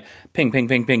 just being like ping, ping,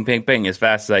 ping, ping, ping, ping as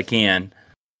fast as I can,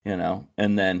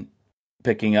 and then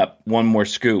picking up one more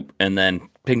scoop and then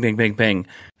ping, ping, ping, ping.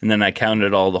 And then I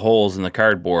counted all the holes in the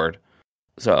cardboard.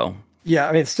 So, yeah,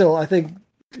 I mean, still, I think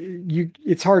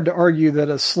it's hard to argue that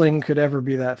a sling could ever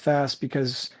be that fast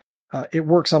because it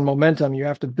works on momentum. You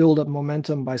have to build up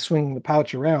momentum by swinging the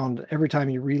pouch around. Every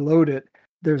time you reload it,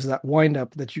 there's that wind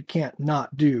up that you can't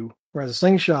not do. Whereas a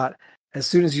slingshot, as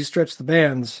soon as you stretch the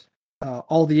bands,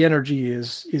 all the energy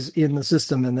is in the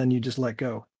system and then you just let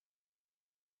go.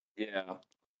 Yeah.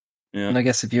 And I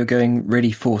guess if you're going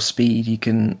really full speed, you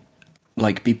can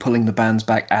like be pulling the bands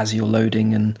back as you're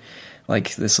loading, and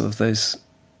like there's sort of those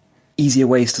easier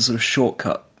ways to sort of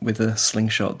shortcut with a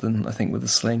slingshot than I think with a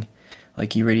sling.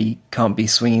 Like you really can't be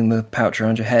swinging the pouch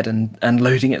around your head and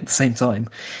loading it at the same time.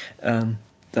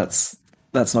 That's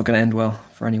not going to end well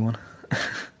for anyone.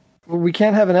 Well, we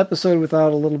can't have an episode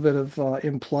without a little bit of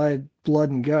implied blood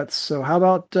and guts. So how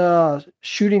about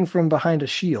shooting from behind a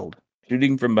shield?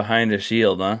 Shooting from behind a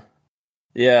shield, huh?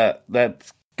 Yeah,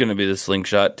 that's going to be the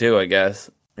slingshot too, I guess,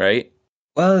 right?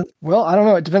 Well, I don't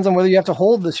know. It depends on whether you have to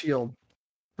hold the shield,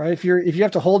 right? If you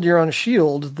have to hold your own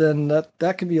shield, then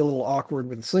that could be a little awkward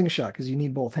with a slingshot because you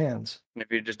need both hands. If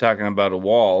you're just talking about a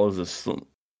wall,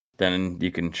 then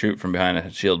you can shoot from behind a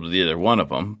shield with either one of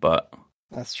them. But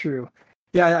that's true.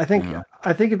 Yeah, I think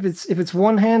if it's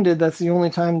one-handed, that's the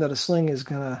only time that a sling is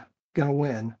gonna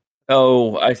win.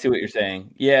 Oh, I see what you're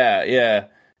saying. Yeah.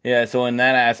 So in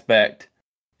that aspect,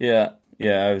 yeah.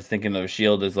 I was thinking of a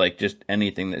shield as like just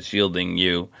anything that's shielding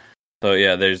you. So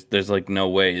yeah, there's like no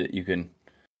way that you can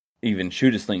even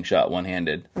shoot a slingshot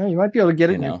one-handed. Well, you might be able to get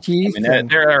it in your teeth.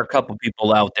 There are a couple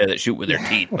people out there that shoot with their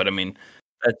teeth, but I mean,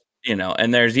 that's,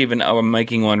 and there's even, I'm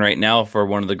making one right now for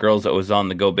one of the girls that was on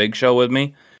the Go Big show with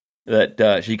me,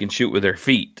 that she can shoot with her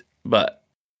feet. But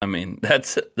I mean,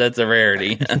 that's a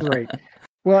rarity. Right.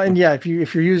 Well, and yeah, if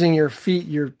you're using your feet,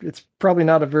 it's probably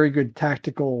not a very good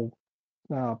tactical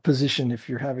position if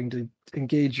you're having to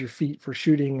engage your feet for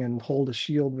shooting and hold a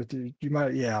shield with you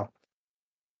might, yeah.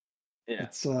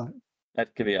 It's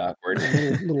that could be awkward.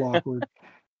 A little awkward.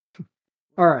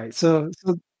 All right, so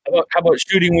how about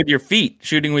shooting with your feet?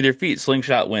 Shooting with your feet,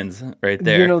 slingshot wins right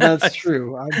there. That's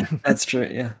true. That's true.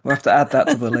 Yeah, we'll have to add that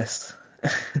to the list.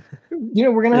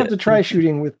 We're gonna have to try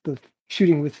shooting with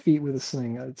feet with a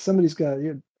sling. Somebody's got.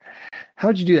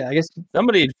 How'd you do that? I guess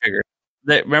somebody had figured.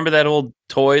 Remember that old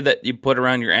toy that you put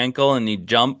around your ankle and you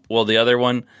jump? Well, the other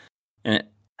one, and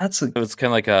it was kind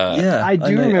of like a. Yeah, I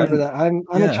do remember that. I'm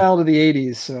a child of the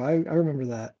 '80s, so I remember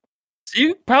that. So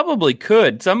you probably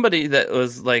could. Somebody that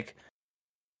was like,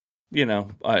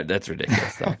 that's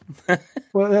ridiculous though.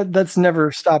 Well, that's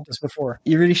never stopped us before.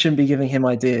 You really shouldn't be giving him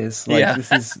ideas.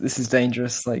 This is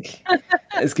dangerous. Like,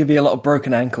 it's gonna be a lot of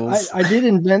broken ankles. I did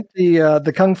invent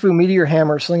the Kung Fu meteor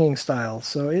hammer slinging style,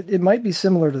 so it might be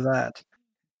similar to that.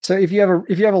 So if you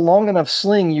have a long enough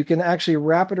sling, you can actually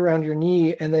wrap it around your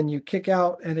knee, and then you kick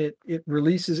out, and it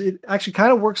releases. It actually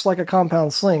kind of works like a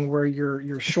compound sling, where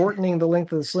you're shortening the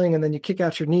length of the sling, and then you kick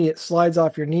out your knee. It slides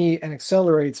off your knee and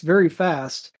accelerates very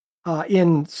fast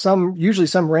in usually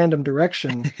some random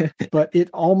direction, but it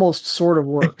almost sort of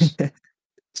works.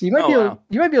 So you might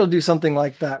be able to do something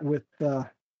like that with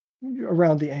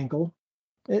around the ankle.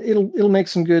 It'll make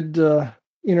some good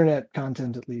internet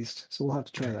content at least. So we'll have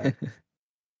to try that.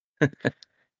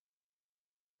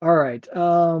 All right.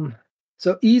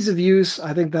 So ease of use,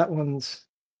 I think that one's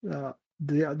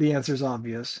the answer is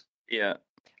obvious. Yeah.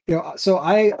 So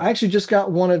I actually just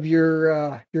got one of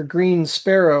your green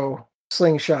sparrow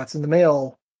slingshots in the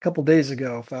mail a couple days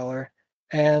ago, Fowler,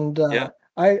 and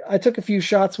I took a few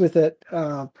shots with it.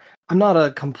 I'm not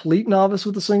a complete novice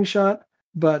with the slingshot,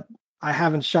 but I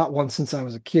haven't shot one since I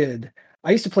was a kid.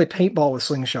 I used to play paintball with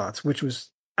slingshots, which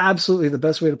was absolutely the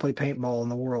best way to play paintball in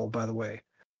the world, by the way.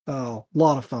 A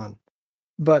lot of fun.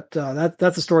 But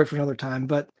that's a story for another time.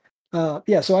 But so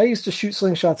I used to shoot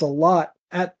slingshots a lot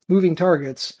at moving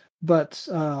targets. But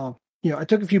I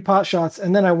took a few pot shots,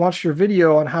 and then I watched your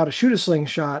video on how to shoot a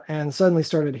slingshot, and suddenly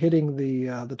started hitting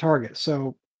the target.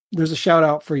 So there's a shout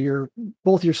out for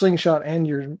both your slingshot and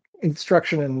your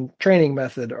instruction and training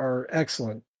method are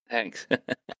excellent. Thanks.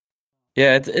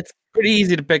 Yeah, it's pretty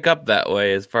easy to pick up that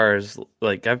way. As far as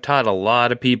like, I've taught a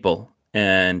lot of people,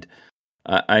 and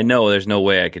I know there's no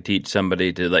way I could teach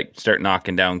somebody to like start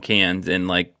knocking down cans in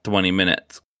like 20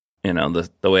 minutes. The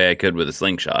way I could with a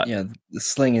slingshot. Yeah, the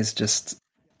sling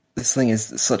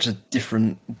is such a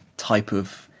different type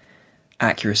of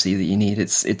accuracy that you need.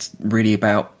 It's really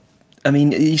about. I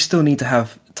mean, you still need to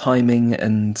have timing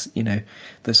and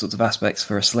those sorts of aspects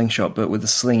for a slingshot, but with a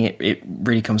sling, it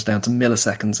really comes down to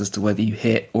milliseconds as to whether you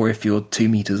hit or if you're 2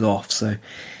 meters off. So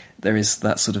there is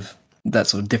that sort of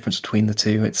difference between the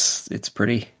two. It's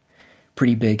pretty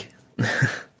big.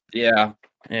 Yeah.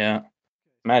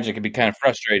 Magic can be kind of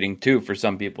frustrating too for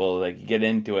some people. Like, you get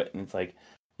into it and it's like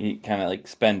you kind of like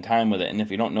spend time with it, and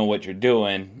if you don't know what you're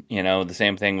doing, the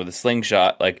same thing with a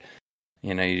slingshot. Like,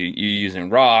 you're using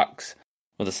rocks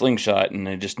with a slingshot, and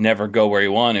they just never go where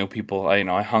you want to. People,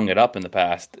 I hung it up in the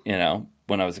past,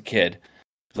 when I was a kid.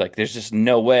 It's like, there's just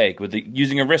no way with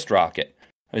using a wrist rocket.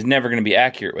 I was never going to be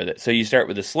accurate with it. So you start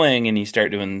with a sling, and you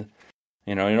start doing,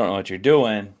 you don't know what you're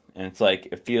doing, and it's like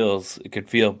it could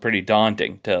feel pretty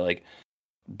daunting to like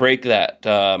break that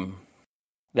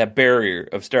that barrier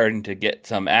of starting to get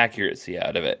some accuracy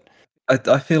out of it.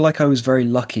 I feel like I was very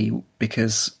lucky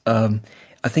because I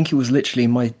think it was literally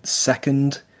my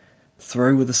second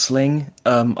throw with a sling.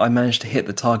 I managed to hit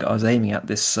the target I was aiming at.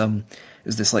 This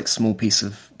is this like small piece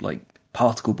of like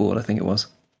particle board, I think it was.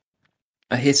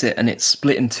 I hit it and it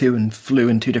split in two and flew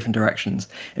in two different directions.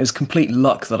 It was complete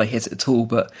luck that I hit it at all,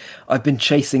 but I've been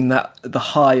chasing the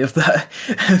high of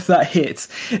that hit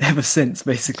ever since,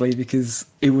 basically, because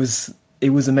it was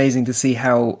amazing to see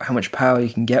how much power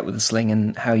you can get with a sling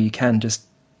and how you can just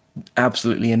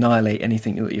absolutely annihilate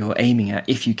anything that you're aiming at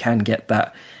if you can get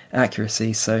that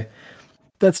accuracy. So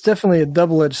that's definitely a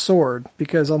double-edged sword,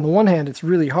 because on the one hand it's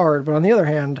really hard, but on the other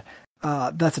hand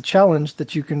that's a challenge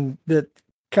that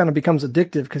kind of becomes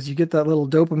addictive, because you get that little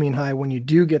dopamine high when you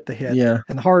do get the hit. Yeah.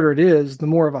 And the harder it is, the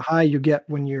more of a high you get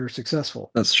when you're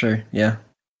successful. That's true. Yeah.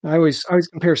 I always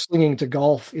compare slinging to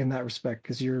golf in that respect,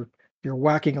 because you're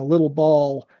whacking a little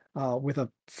ball with a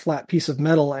flat piece of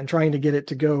metal and trying to get it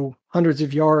to go hundreds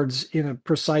of yards in a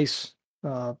precise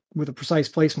with a precise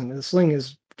placement. The sling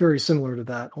is very similar to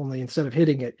that, only instead of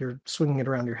hitting it, you're swinging it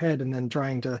around your head and then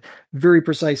trying to very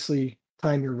precisely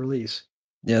time your release.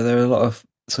 Yeah, there are a lot of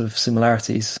sort of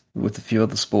similarities with a few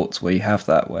other sports where you have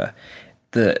that, where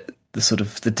the sort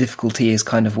of the difficulty is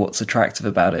kind of what's attractive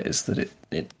about it, is that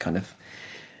it kind of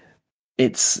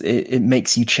it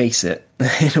makes you chase it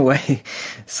in a way.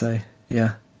 So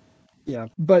yeah. Yeah,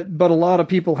 but a lot of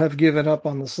people have given up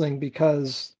on the sling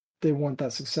because they want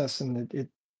that success, and it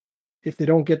if they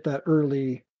don't get that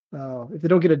early, if they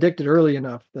don't get addicted early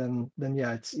enough, then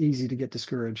yeah, it's easy to get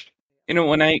discouraged. You know,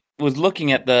 when I was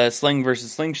looking at the Sling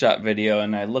versus Slingshot video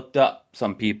and I looked up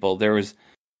some people, there was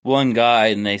one guy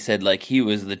and they said like he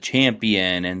was the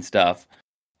champion and stuff.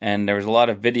 And there was a lot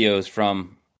of videos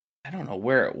from, I don't know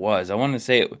where it was. I want to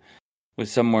say it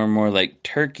was somewhere more like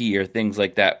Turkey or things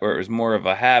like that, where it was more of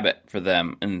a habit for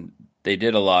them and they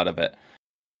did a lot of it.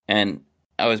 And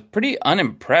I was pretty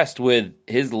unimpressed with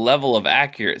his level of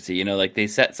accuracy. You know, like they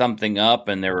set something up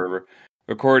and they were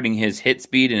recording his hit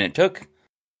speed and it took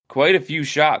quite a few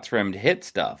shots for him to hit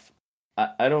stuff.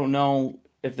 I don't know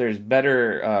if there's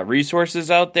better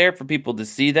resources out there for people to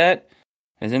see that.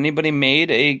 Has anybody made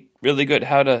a really good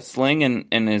how to sling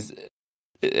and is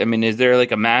there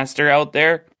like a master out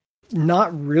there?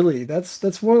 Not really.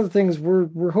 That's one of the things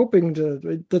we're hoping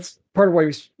to. That's part of why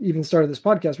we even started this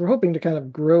podcast. We're hoping to kind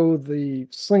of grow the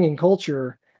slinging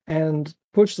culture and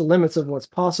push the limits of what's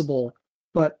possible.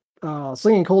 But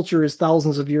slinging culture is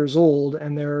thousands of years old,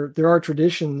 and there are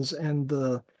traditions, and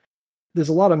there's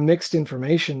a lot of mixed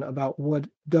information about what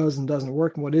does and doesn't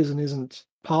work, and what is and isn't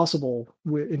possible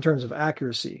in terms of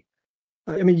accuracy.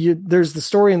 I mean, there's the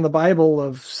story in the Bible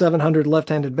of 700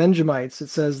 left-handed Benjamites. It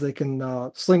says they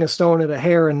can sling a stone at a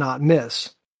hair and not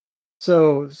miss.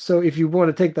 So if you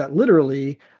want to take that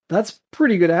literally, that's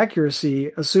pretty good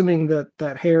accuracy, assuming that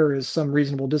that hair is some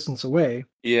reasonable distance away.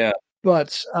 Yeah.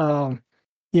 But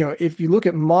if you look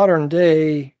at modern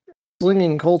day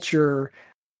slinging culture,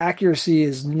 accuracy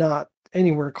is not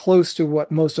anywhere close to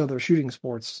what most other shooting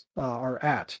sports are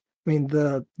at. I mean,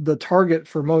 the target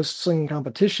for most slinging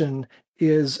competition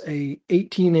is a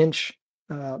 18-inch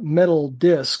metal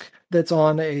disc that's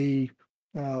on a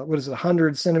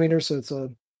 100 centimeters. So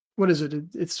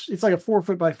it's it's like a 4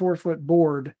 foot by 4 foot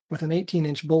board with an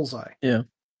 18-inch bullseye. Yeah.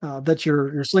 That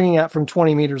you're slinging at from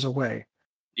 20 meters away.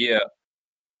 Yeah.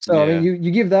 So I mean,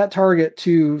 you give that target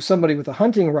to somebody with a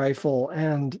hunting rifle,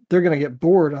 and they're going to get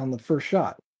bored on the first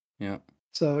shot. Yeah.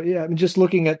 So yeah, I mean, just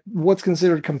looking at what's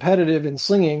considered competitive in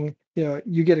slinging,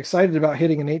 you get excited about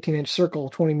hitting an 18-inch circle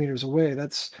 20 meters away.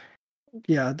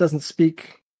 It doesn't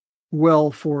speak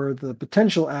well for the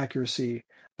potential accuracy.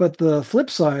 But the flip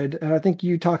side, and I think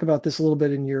you talk about this a little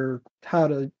bit in your how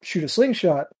to shoot a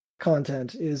slingshot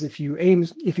content, is if you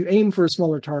aim for a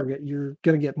smaller target, you're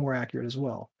going to get more accurate as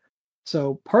well.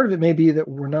 So part of it may be that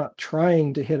we're not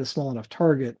trying to hit a small enough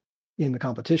target in the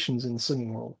competitions in the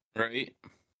slinging world. Right.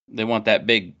 They want that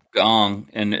big gong,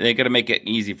 and they got to make it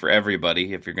easy for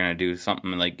everybody if you're going to do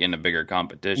something like in a bigger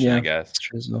competition, I guess. That's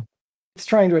true as well. It's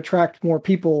trying to attract more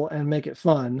people and make it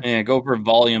fun. Yeah, go for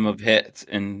volume of hits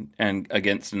and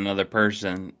against another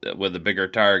person with a bigger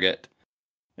target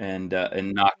and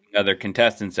knocking other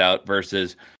contestants out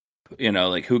versus,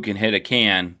 like who can hit a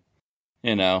can,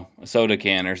 a soda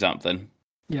can or something.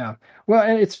 Yeah. Well,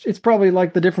 and it's probably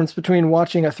like the difference between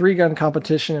watching a 3-gun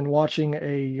competition and watching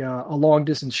a long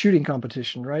distance shooting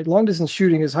competition, right? Long distance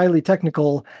shooting is highly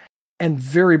technical and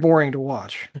very boring to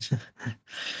watch.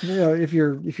 If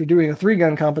you're doing a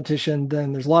 3-gun competition,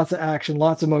 then there's lots of action,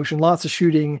 lots of motion, lots of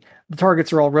shooting. The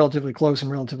targets are all relatively close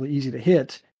and relatively easy to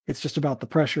hit. It's just about the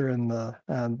pressure and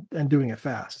doing it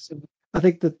fast. So I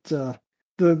think that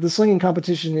the slinging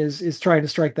competition is trying to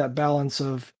strike that balance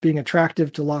of being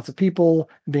attractive to lots of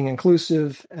people, being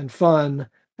inclusive and fun,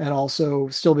 and also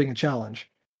still being a challenge.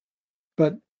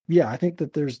 But yeah, I think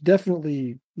that there's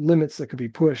definitely limits that could be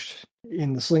pushed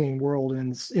in the slinging world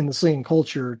and in the slinging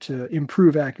culture to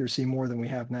improve accuracy more than we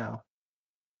have now.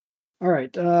 All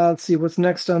right, let's see what's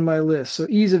next on my list. So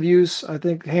ease of use, I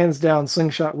think hands down,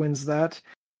 Slingshot wins that.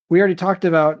 We already talked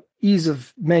about ease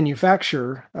of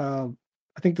manufacture.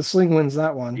 I think the Sling wins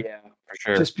that one. Yeah, for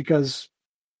sure. Just because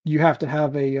you have to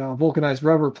have a vulcanized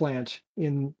rubber plant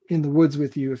in the woods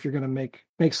with you if you're going to make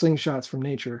slingshots from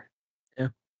nature. Yeah.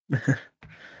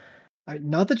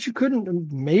 Not that you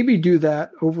couldn't maybe do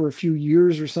that over a few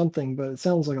years or something, but it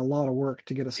sounds like a lot of work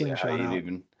to get a slingshot out.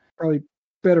 Probably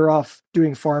better off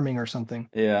doing farming or something.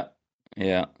 Yeah.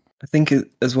 I think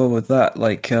as well with that,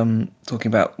 like talking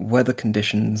about weather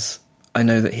conditions, I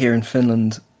know that here in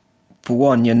Finland, for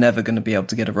one, you're never going to be able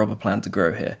to get a rubber plant to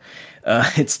grow here.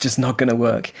 It's just not going to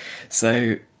work.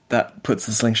 So that puts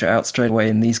the slingshot out straight away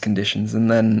in these conditions. And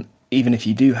then even if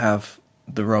you do have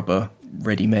the rubber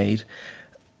ready made,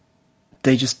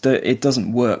 it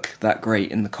doesn't work that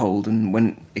great in the cold. And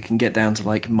when it can get down to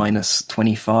like minus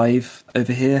 25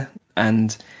 over here,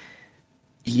 and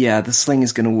yeah, the sling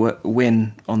is going to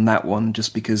win on that one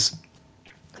just because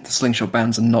the slingshot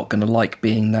bands are not going to like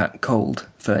being that cold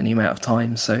for any amount of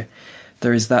time. So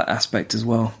there is that aspect as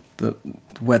well. The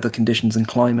weather conditions and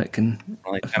climate can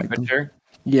Like affect temperature? them.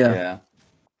 Yeah.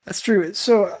 That's true.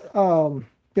 So,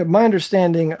 yeah, my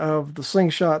understanding of the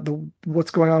slingshot,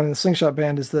 what's going on in the slingshot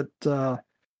band is that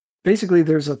basically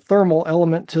there's a thermal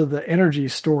element to the energy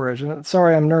storage. And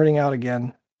sorry, I'm nerding out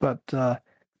again, but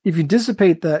if you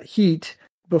dissipate that heat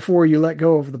before you let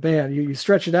go of the band, you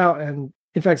stretch it out, and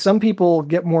in fact, some people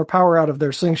get more power out of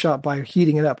their slingshot by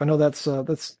heating it up. I know that's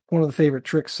one of the favorite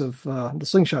tricks of the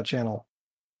Slingshot channel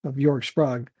of Jorg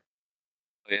Sprague.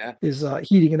 Yeah. Is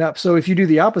heating it up. So if you do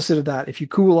the opposite of that, if you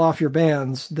cool off your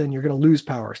bands, then you're going to lose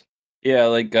power. Yeah,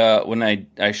 like when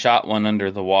I shot one under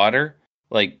the water,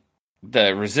 like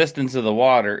the resistance of the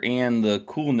water and the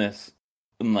coolness,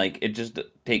 and like it just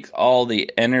takes all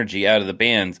the energy out of the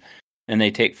bands, and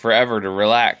they take forever to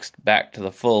relax back to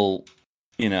the full,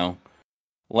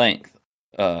 length,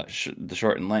 the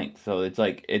shortened length. So it's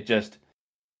like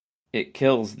it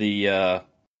kills the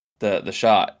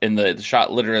shot, and the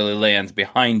shot literally lands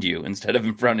behind you instead of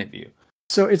in front of you.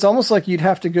 So it's almost like you'd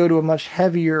have to go to a much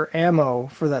heavier ammo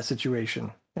for that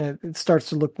situation. And it starts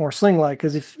to look more sling-like,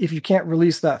 because if you can't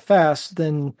release that fast,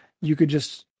 then you could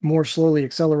just more slowly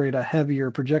accelerate a heavier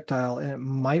projectile, and it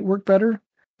might work better.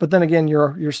 But then again,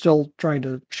 you're still trying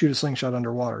to shoot a slingshot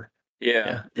underwater.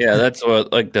 Yeah. That's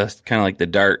what like the kind of like the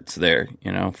darts there,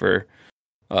 for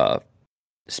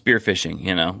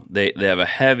spearfishing. They have a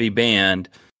heavy band,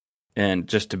 and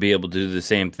just to be able to do the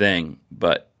same thing,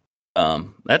 but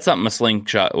that's something a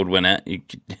slingshot would win at. You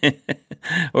could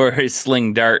or a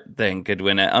sling dart thing could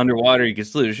win at. Underwater, you could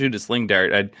still shoot a sling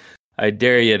dart. I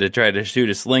dare you to try to shoot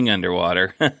a sling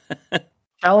underwater.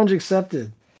 Challenge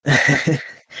accepted.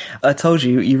 I told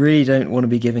you, you really don't want to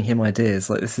be giving him ideas.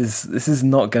 Like this is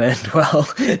not going to end well.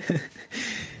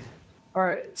 All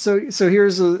right, so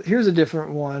here's a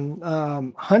different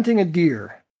one. Hunting a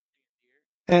deer,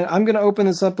 and I'm going to open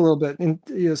this up a little bit. And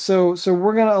so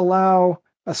we're going to allow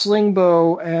a sling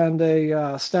bow and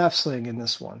a staff sling in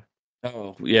this one.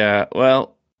 Oh yeah,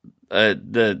 well,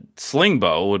 the sling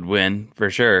bow would win for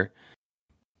sure,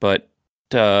 but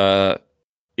there's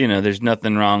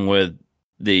nothing wrong with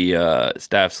the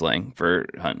staff sling for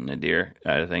hunting a deer,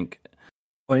 I think.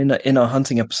 Well, in our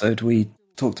hunting episode, we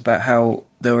talked about how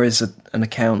there is an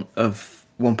account of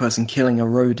one person killing a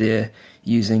roe deer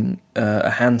using a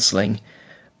hand sling,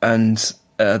 and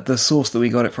the source that we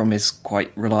got it from is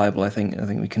quite reliable. I think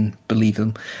we can believe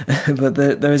them. But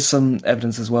there is some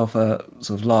evidence as well for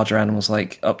sort of larger animals,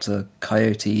 like up to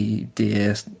coyote,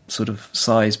 deer sort of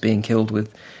size, being killed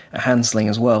with a hand sling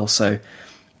as well. So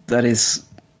that is,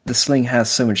 the sling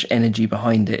has so much energy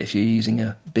behind it. If you're using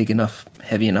a big enough,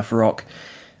 heavy enough rock,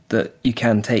 that you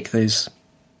can take those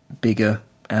bigger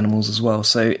animals as well.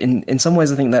 So in some ways,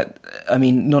 I think that, I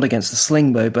mean, not against the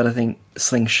sling bow, but I think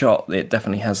slingshot, it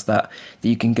definitely has that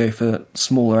you can go for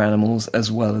smaller animals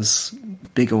as well as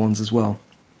bigger ones as well,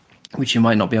 which you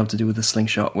might not be able to do with a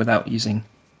slingshot without using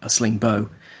a sling bow,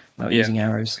 without using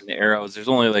arrows. And the arrows, there's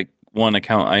only like one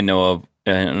account I know of.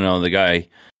 I know the guy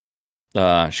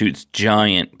shoots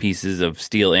giant pieces of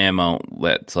steel ammo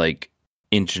that's like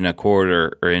 1.25 inches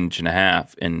or 1.5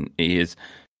 inches, and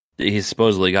he's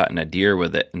supposedly gotten a deer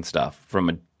with it and stuff from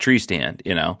a tree stand,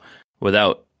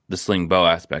 without the sling bow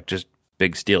aspect, just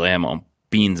big steel ammo,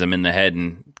 beans them in the head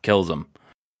and kills them.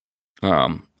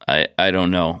 I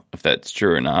don't know if that's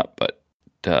true or not, but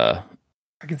I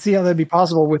can see how that'd be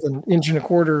possible with an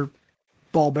 1.25 inch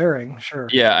ball bearing. Sure.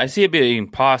 Yeah, I see it being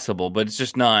possible, but it's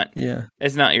just not. Yeah,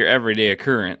 it's not your everyday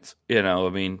occurrence. I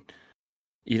mean,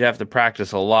 you'd have to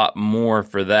practice a lot more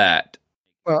for that.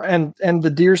 Well, and the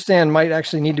deer stand might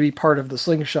actually need to be part of the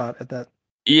slingshot at that.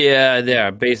 Yeah.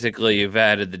 Basically, you've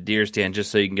added the deer stand just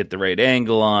so you can get the right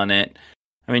angle on it.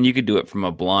 I mean, you could do it from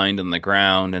a blind on the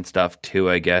ground and stuff too,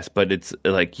 I guess. But it's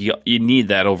like you need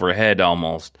that overhead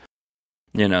almost,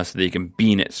 so that you can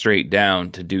beam it straight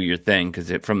down to do your thing.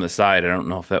 Because from the side, I don't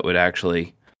know if that would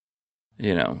actually,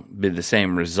 be the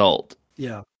same result.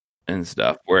 Yeah. And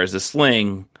stuff. Whereas a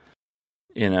sling,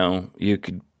 you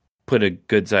could put a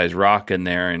good sized rock in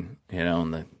there, and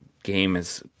and the game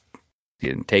is, you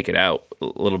can take it out a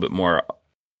little bit more.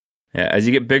 Yeah, as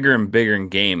you get bigger and bigger in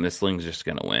game, the sling's just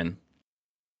gonna win.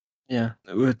 Yeah,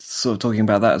 we're sort of talking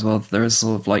about that as well. There is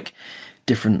sort of like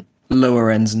different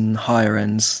lower ends and higher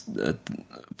ends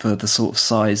for the sort of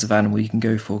size of animal you can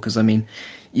go for. Because I mean,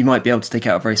 you might be able to take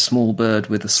out a very small bird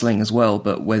with a sling as well,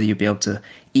 but whether you'll be able to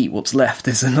eat what's left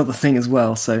is another thing as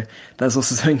well. So that's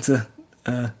also something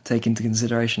to take into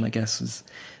consideration, I guess. Is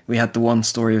we had the one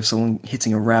story of someone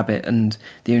hitting a rabbit, and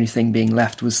the only thing being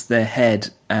left was their head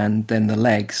and then the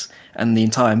legs, and the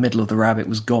entire middle of the rabbit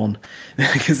was gone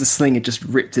because the sling had just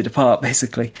ripped it apart,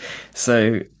 basically.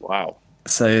 So Wow.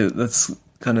 so that's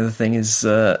kind of the thing is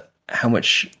how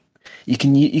much you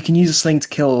can use a sling to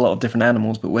kill a lot of different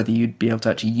animals, but whether you'd be able to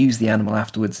actually use the animal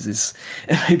afterwards is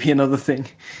maybe another thing.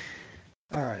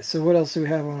 All right. So what else do we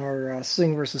have on our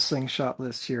sling versus slingshot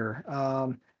list here?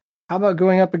 How about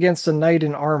going up against a knight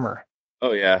in armor?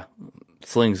 Oh yeah,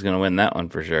 Sling's gonna win that one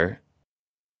for sure.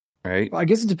 Right? Well, I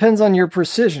guess it depends on your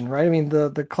precision, right? I mean,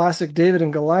 the classic David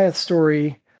and Goliath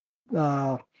story.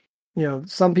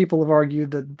 Some people have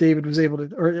argued that David was able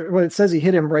to, or well, it says he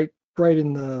hit him right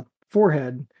in the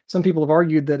forehead. Some people have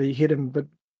argued that he hit him, but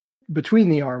between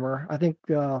the armor. I think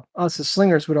us as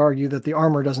slingers would argue that the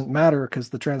armor doesn't matter because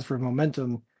the transfer of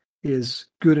momentum is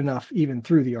good enough even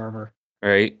through the armor.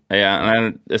 Right? Yeah,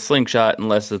 and a slingshot,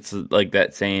 unless it's like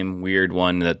that same weird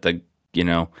one that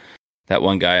that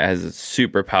one guy has is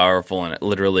super powerful, and it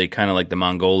literally kind of like the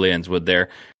Mongolians with their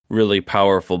really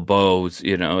powerful bows.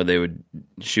 They would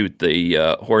shoot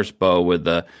the horse bow with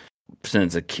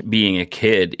since being a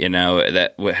kid,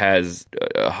 that has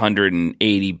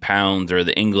 180 pounds, or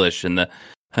the English and the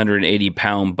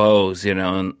 180-pound bows,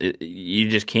 and you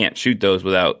just can't shoot those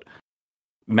without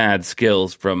mad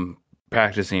skills from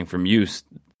practicing from the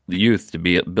youth to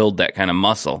build that kind of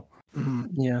muscle.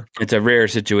 Mm-hmm. Yeah, it's a rare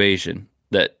situation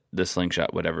that the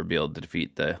slingshot would ever be able to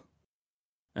defeat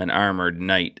an armored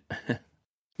knight.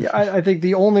 Yeah, I think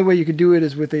the only way you could do it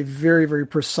is with a very, very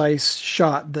precise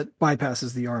shot that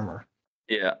bypasses the armor.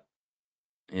 Yeah.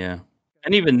 Yeah.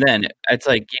 And even then, it's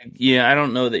like, I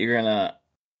don't know that you're going to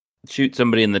shoot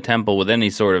somebody in the temple with any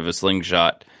sort of a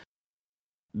slingshot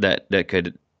that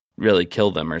could really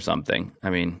kill them or something. I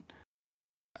mean,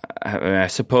 I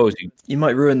suppose you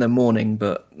might ruin their morning,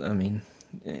 but I mean,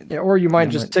 yeah, or you might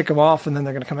just tick them off and then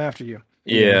they're going to come after you.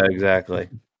 Yeah, exactly.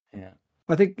 Yeah.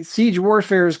 I think siege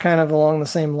warfare is kind of along the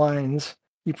same lines.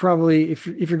 You probably, if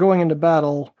you're going into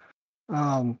battle,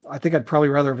 I think I'd probably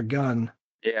rather have a gun.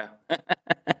 Yeah.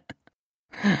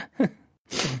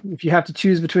 If you have to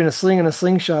choose between a sling and a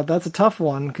slingshot, that's a tough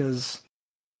one because,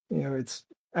 it's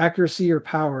accuracy or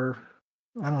power.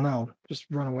 I don't know. Just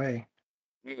run away.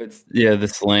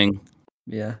 The sling.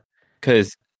 Yeah.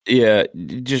 Because, you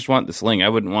just want the sling. I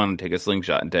wouldn't want to take a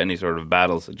slingshot into any sort of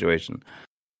battle situation.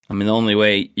 I mean, the only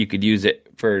way you could use it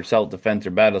for self-defense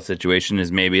or battle situation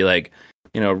is maybe like,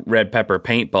 red pepper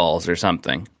paintballs or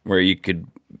something, where you could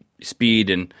speed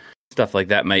and stuff like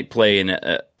that might play in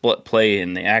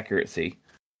the accuracy,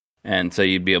 and so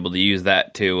you'd be able to use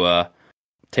that to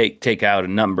take out a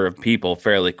number of people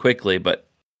fairly quickly. But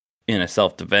in a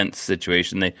self-defense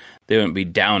situation, they wouldn't be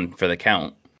down for the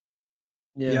count.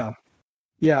 Yeah.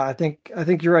 I think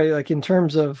you're right. Like in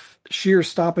terms of sheer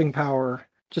stopping power,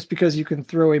 just because you can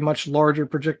throw a much larger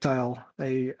projectile,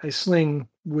 a sling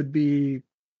would be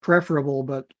preferable.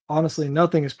 But honestly,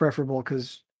 nothing is preferable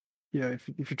because, if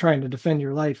you're trying to defend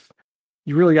your life,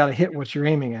 you really got to hit what you're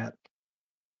aiming at.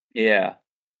 Yeah.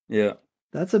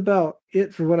 That's about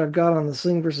it for what I've got on the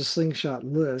sling versus slingshot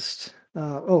list.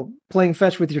 Playing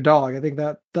fetch with your dog. I think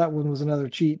that one was another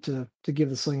cheat to give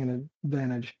the sling an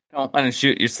advantage. Don't want to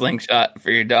shoot your slingshot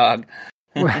for your dog.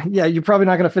 Well, yeah, you're probably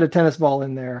not going to fit a tennis ball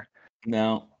in there.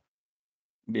 No.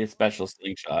 Be a special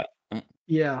slingshot.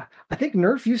 Yeah. I think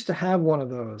Nerf used to have one of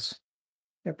those.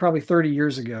 Yeah, probably 30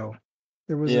 years ago.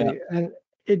 There was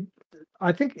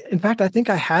I think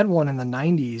I had one in the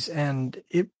 90s and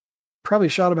it probably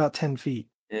shot about 10 feet.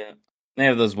 Yeah. They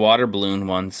have those water balloon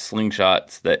ones,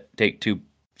 slingshots that take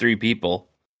 2-3 people.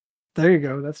 There you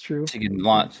go. That's true. So you can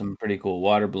launch some pretty cool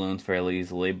water balloons fairly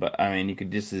easily, but I mean, you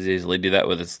could just as easily do that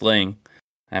with a sling.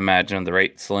 I imagine the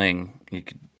right sling, you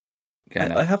could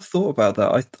kind of. I have thought about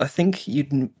that. I think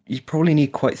you'd probably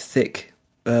need quite thick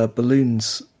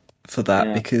balloons for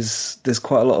that because there's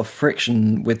quite a lot of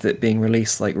friction with it being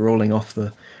released, like rolling off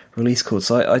the release cord.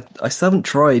 So I still haven't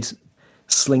tried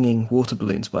slinging water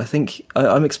balloons, but I think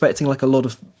I'm expecting like a lot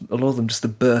of them just to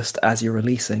burst as you're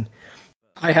releasing.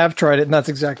 I have tried it, and that's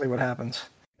exactly what happens.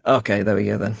 Okay, there we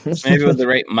go then. Maybe with the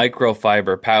right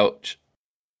microfiber pouch,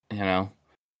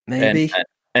 maybe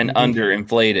and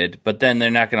underinflated, but then they're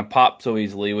not going to pop so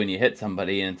easily when you hit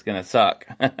somebody, and it's going to suck.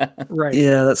 Right.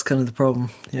 Yeah, that's kind of the problem.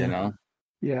 Yeah.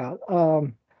 Yeah.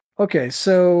 Okay,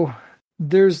 so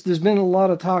there's been a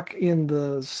lot of talk in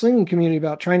the slinging community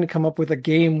about trying to come up with a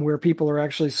game where people are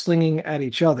actually slinging at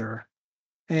each other.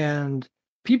 And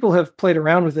people have played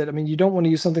around with it. I mean, you don't want to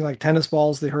use something like tennis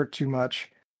balls, they hurt too much.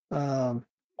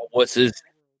 What's his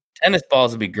tennis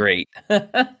balls would be great.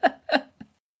 I'd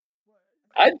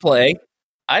play.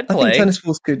 I think tennis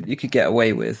balls you could get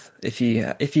away with if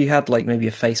you had like maybe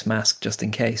a face mask just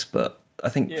in case, but I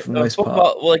think for the most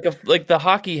part, like the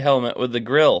hockey helmet with the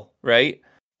grill, right?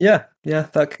 Yeah,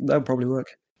 that would probably work.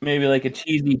 Maybe like a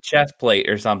cheesy chest plate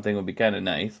or something would be kind of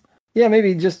nice. Yeah,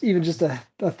 maybe just a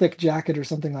thick jacket or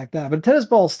something like that. But a tennis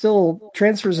ball still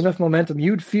transfers enough momentum.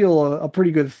 You'd feel a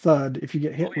pretty good thud if you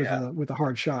get hit with a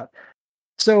hard shot.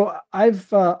 So I've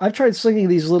tried slinging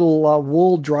these little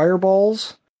wool dryer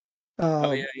balls.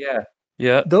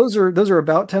 Yeah. Those are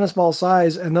about tennis ball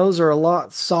size, and those are a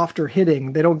lot softer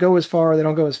hitting. They don't go as far, they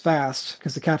don't go as fast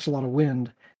because they catch a lot of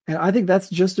wind. And I think that's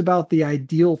just about the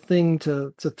ideal thing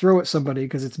to throw at somebody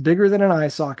because it's bigger than an eye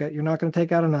socket. You're not going to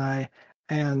take out an eye,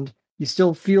 and you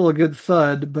still feel a good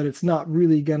thud, but it's not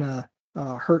really going to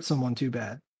hurt someone too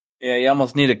bad. Yeah, you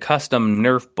almost need a custom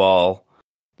Nerf ball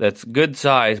that's good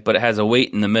size, but it has a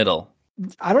weight in the middle.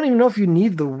 I don't even know if you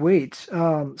need the weight.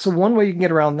 So one way you can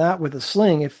get around that with a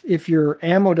sling, if your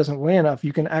ammo doesn't weigh enough,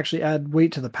 you can actually add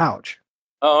weight to the pouch.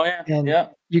 Oh yeah, and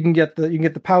you can get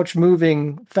the pouch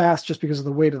moving fast just because of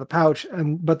the weight of the pouch,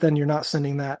 but then you're not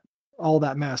sending all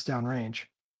that mass downrange.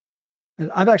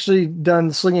 And I've actually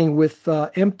done slinging with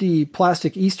empty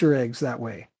plastic Easter eggs that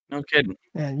way. No kidding.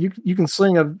 And you can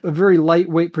sling a very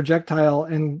lightweight projectile,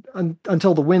 and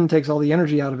until the wind takes all the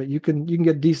energy out of it, you can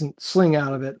get a decent sling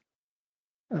out of it.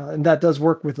 And that does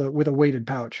work with a weighted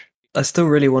pouch. I still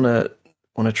really want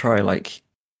to try like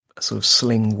a sort of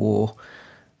sling war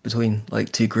between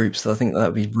like two groups. So I think that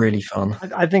would be really fun.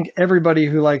 I think everybody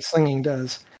who likes slinging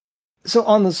does. So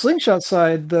on the slingshot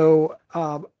side, though,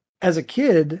 as a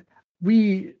kid,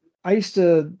 I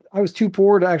was too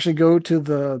poor to actually go to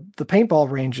the paintball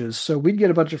ranges. So we'd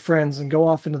get a bunch of friends and go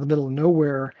off into the middle of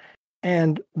nowhere,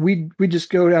 and we'd just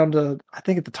go down to, I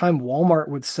think at the time Walmart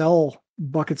would sell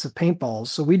buckets of paintballs.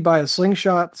 So we'd buy a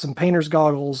slingshot, some painter's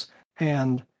goggles,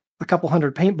 and a couple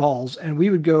hundred paintballs, and we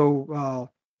would go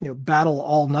battle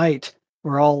all night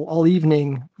or all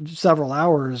evening, several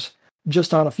hours,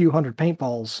 just on a few hundred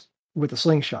paintballs with a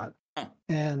slingshot.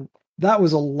 And that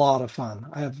was a lot of fun.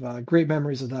 I have great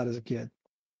memories of that as a kid.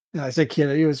 And I say kid,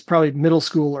 it was probably middle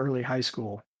school, early high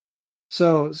school.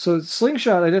 So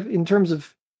slingshot, in terms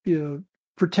of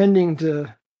pretending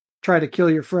to try to kill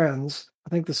your friends, I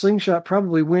think the slingshot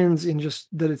probably wins in just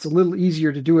that it's a little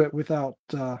easier to do it without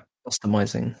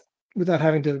customizing, without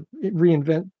having to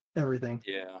reinvent everything.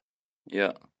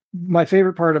 Yeah. My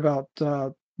favorite part about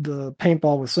the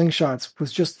paintball with slingshots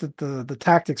was just that the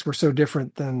tactics were so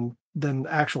different than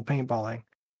actual paintballing.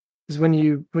 Because when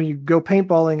you go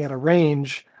paintballing at a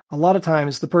range, a lot of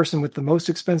times the person with the most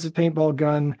expensive paintball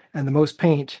gun and the most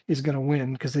paint is going to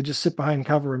win because they just sit behind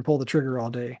cover and pull the trigger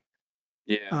all day.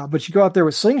 Yeah. But you go out there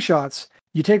with slingshots,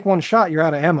 you take one shot, you're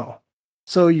out of ammo.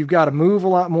 So you've got to move a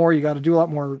lot more. You got to do a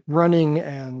lot more running.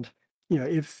 And,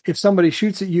 if somebody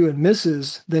shoots at you and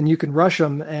misses, then you can rush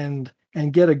them and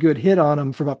get a good hit on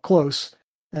them from up close.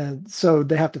 And so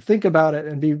they have to think about it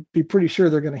and be pretty sure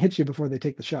they're going to hit you before they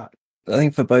take the shot. I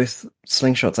think for both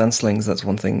slingshots and slings, that's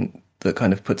one thing that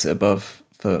kind of puts it above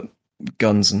for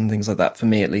guns and things like that, for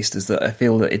me at least, is that I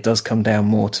feel that it does come down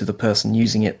more to the person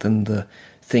using it than the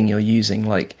thing you're using.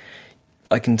 Like,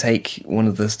 I can take one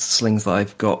of the slings that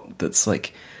I've got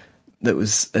that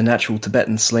was an actual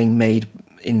Tibetan sling made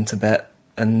in Tibet,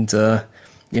 and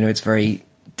it's very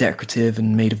decorative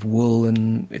and made of wool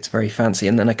and it's very fancy,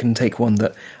 and then I can take one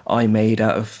that I made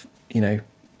out of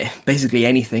basically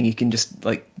anything. You can just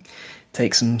like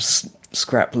take some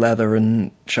scrap leather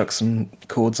and chuck some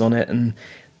cords on it, and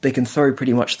they can throw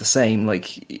pretty much the same.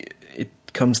 Like, it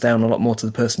comes down a lot more to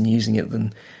the person using it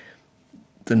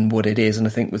than what it is. And I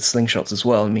think with slingshots as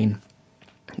well,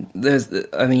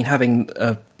 having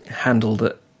a handle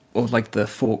that, or like the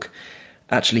fork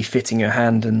actually fitting your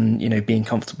hand and being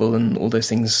comfortable and all those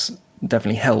things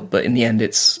definitely help, but in the end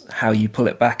it's how you pull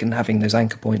it back and having those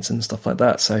anchor points and stuff like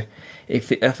that. So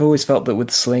I've always felt that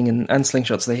with sling and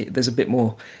slingshots, there's a bit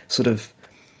more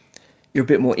you're a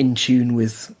bit more in tune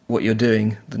with what you're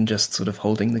doing than just sort of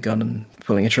holding the gun and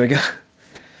pulling a trigger.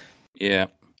 Yeah.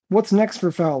 What's next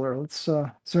for Fowler? Is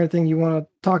there anything you want to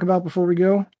talk about before we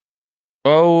go?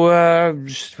 Oh, I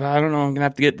don't know. I'm gonna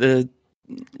have to get the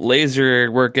laser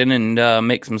working and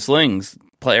make some slings,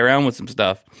 play around with some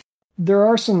stuff. There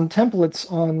are some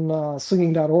templates on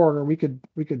slinging.org, or we could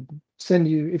send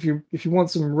you, if you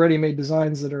want some ready-made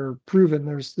designs that are proven.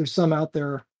 There's some out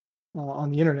there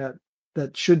on the internet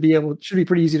that should be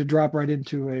pretty easy to drop right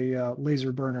into a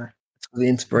laser burner. The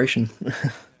inspiration.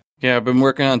 Yeah, I've been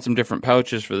working on some different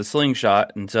pouches for the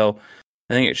Slingshot, and so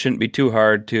I think it shouldn't be too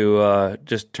hard to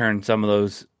just turn some of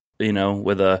those,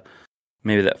 with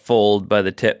maybe that fold by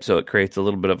the tip so it creates a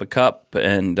little bit of a cup,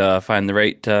 and find the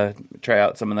right try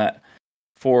out some of that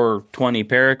 420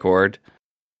 paracord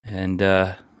and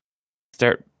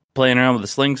start playing around with the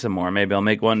sling some more. Maybe I'll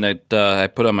make one that I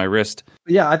put on my wrist.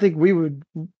 Yeah, I think we would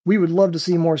love to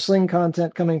see more sling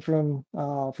content coming from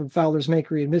Fowler's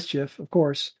Makery and Mischief. Of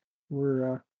course,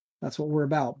 that's what we're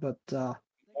about. But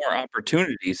more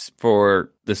opportunities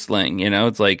for the sling.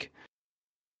 It's like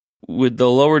with the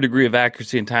lower degree of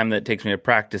accuracy and time that it takes me to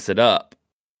practice it up,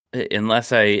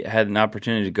 unless I had an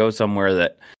opportunity to go somewhere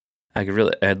that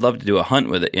I'd love to do a hunt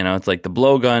with it. It's like the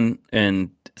blowgun and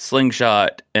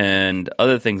Slingshot and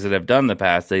other things that I've done in the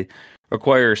past. They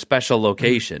require a special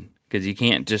location because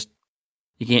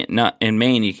not in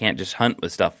Maine, you can't just hunt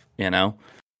with stuff,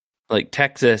 like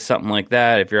Texas, something like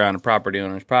that. If you're on a property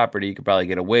owner's property, you can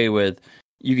get away with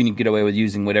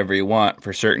using whatever you want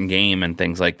for certain game and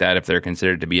things like that if they're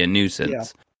considered to be a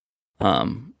nuisance. Yeah.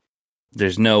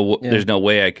 There's no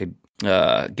way I could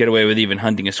get away with even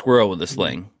hunting a squirrel with a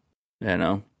sling,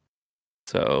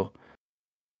 So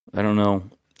I don't know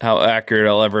how accurate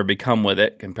I'll ever become with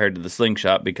it compared to the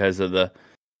Slingshot because of the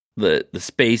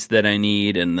space that I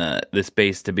need and the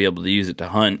space to be able to use it to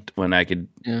hunt when I could.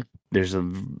 Yeah. There's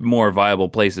more viable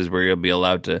places where you'll be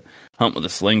allowed to hunt with a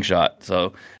Slingshot.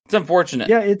 So it's unfortunate.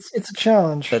 Yeah, it's a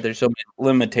challenge. That there's so many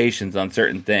limitations on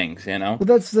certain things, Well,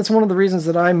 that's one of the reasons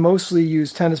that I mostly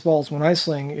use tennis balls when I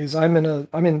sling. Is I'm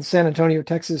in San Antonio,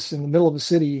 Texas, in the middle of a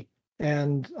city,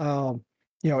 and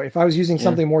if I was using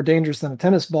something more dangerous than a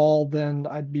tennis ball, then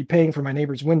I'd be paying for my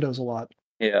neighbor's windows a lot.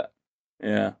 Yeah,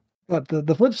 yeah. But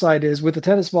the flip side is with a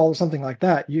tennis ball or something like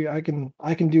that,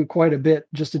 I can do quite a bit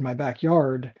just in my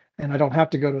backyard, and I don't have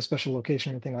to go to a special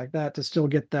location or anything like that to still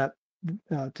get that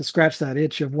to scratch that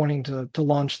itch of wanting to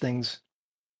launch things.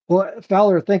 Well,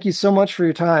 Fowler, thank you so much for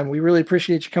your time. We really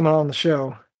appreciate you coming on the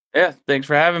show. Yeah, thanks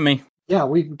for having me. Yeah,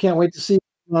 we can't wait to see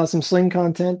some sling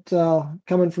content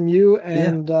coming from you,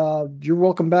 and you're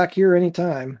welcome back here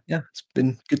anytime. Yeah, it's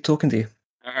been good talking to you.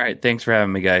 All right, thanks for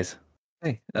having me, guys.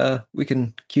 Hey, we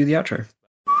can cue the outro.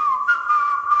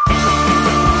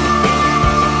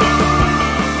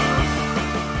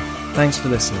 Thanks for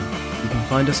listening. You can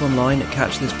find us online at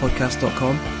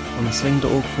catchthispodcast.com, on the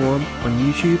sling.org forum, on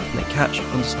YouTube, and at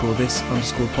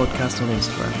catch_this_podcast on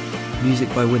Instagram. Music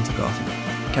by Wintergatan.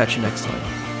 Catch you next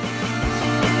time.